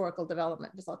like historical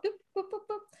development, just like boop, boop, boop,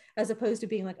 boop, as opposed to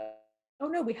being like, oh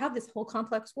no, we have this whole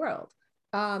complex world.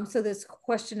 So this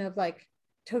question of like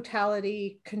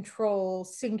totality, control,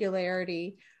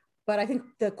 singularity, but I think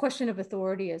the question of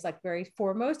authority is like very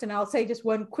foremost. And I'll say just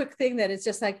one quick thing that it's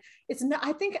just like, it's not,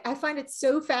 I find it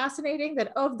so fascinating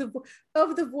that of the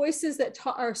voices that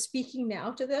are speaking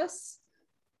now to this,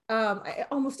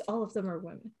 almost all of them are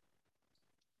women.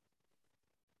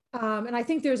 And I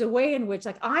think there's a way in which,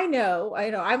 like, I know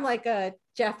I'm like a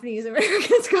Japanese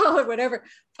American scholar, whatever.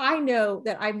 I know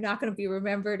that I'm not going to be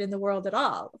remembered in the world at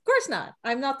all. Of course not.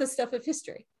 I'm not the stuff of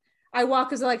history. I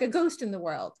walk as like a ghost in the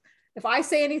world. If I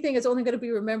say anything, it's only going to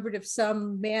be remembered if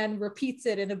some man repeats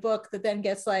it in a book that then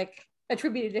gets like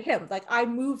attributed to him. Like, I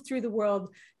move through the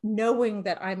world knowing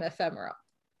that I'm ephemeral.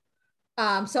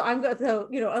 So I'm going to,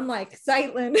 unlike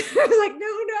Zeitlin, I was like,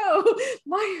 no,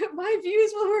 my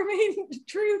views will remain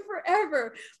true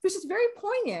forever, which is very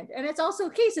poignant. And it's also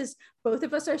cases, both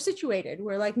of us are situated.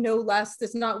 We're like, no less,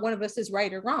 there's not one of us is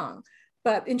right or wrong.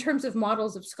 But in terms of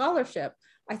models of scholarship,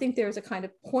 I think there's a kind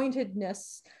of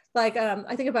pointedness. Like,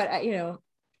 I think about,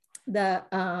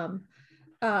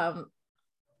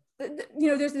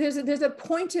 there's a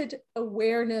pointed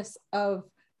awareness of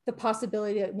the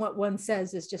possibility that what one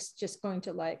says is just going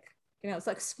to like, it's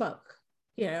like smoke,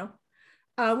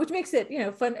 which makes it,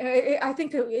 fun. I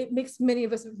think it makes many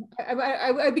of us,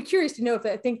 I'd be curious to know if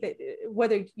I think that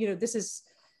whether,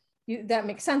 that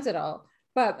makes sense at all.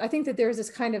 But I think that there's this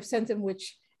kind of sense in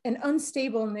which an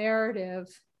unstable narrative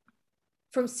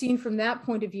seen from that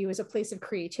point of view is a place of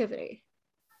creativity,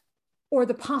 or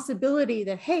the possibility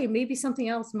that, hey, maybe something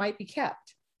else might be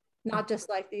kept, not just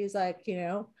like these, like,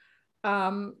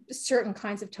 certain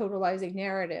kinds of totalizing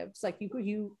narratives. Like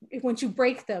once you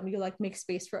break them, you like make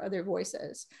space for other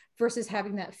voices, versus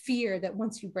having that fear that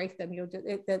once you break them,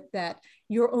 that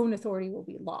your own authority will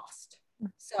be lost.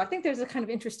 So I think there's a kind of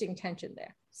interesting tension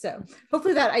there. So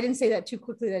hopefully that I didn't say that too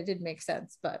quickly, that did make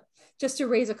sense, but just to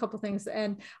raise a couple things.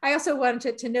 And I also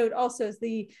wanted to note also is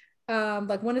the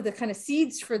like one of the kind of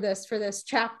seeds for this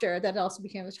chapter that also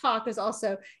became the talk is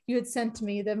also, you had sent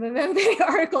me the Memembe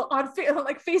article on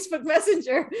like Facebook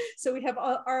Messenger. So we have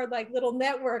our like little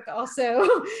network also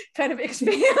kind of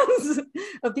expands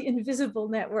of the invisible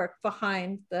network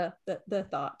behind the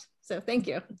thought. So thank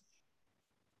you.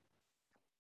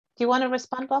 Do you want to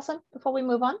respond, Blossom, before we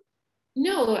move on?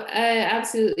 No,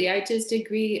 absolutely. I just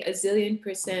agree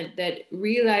 1,000,000% that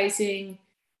realizing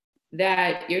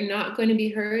that you're not going to be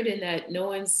heard and that no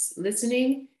one's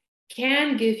listening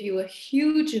can give you a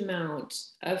huge amount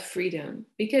of freedom,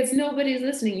 because nobody's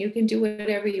listening. You can do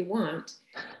whatever you want,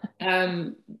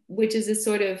 which is a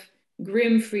sort of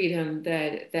grim freedom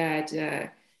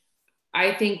that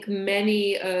I think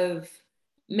many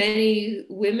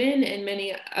women and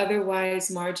many otherwise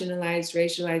marginalized,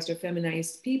 racialized, or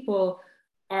feminized people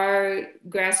are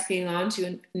grasping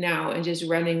onto now and just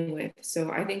running with. So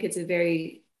I think it's a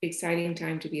very exciting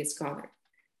time to be a scholar.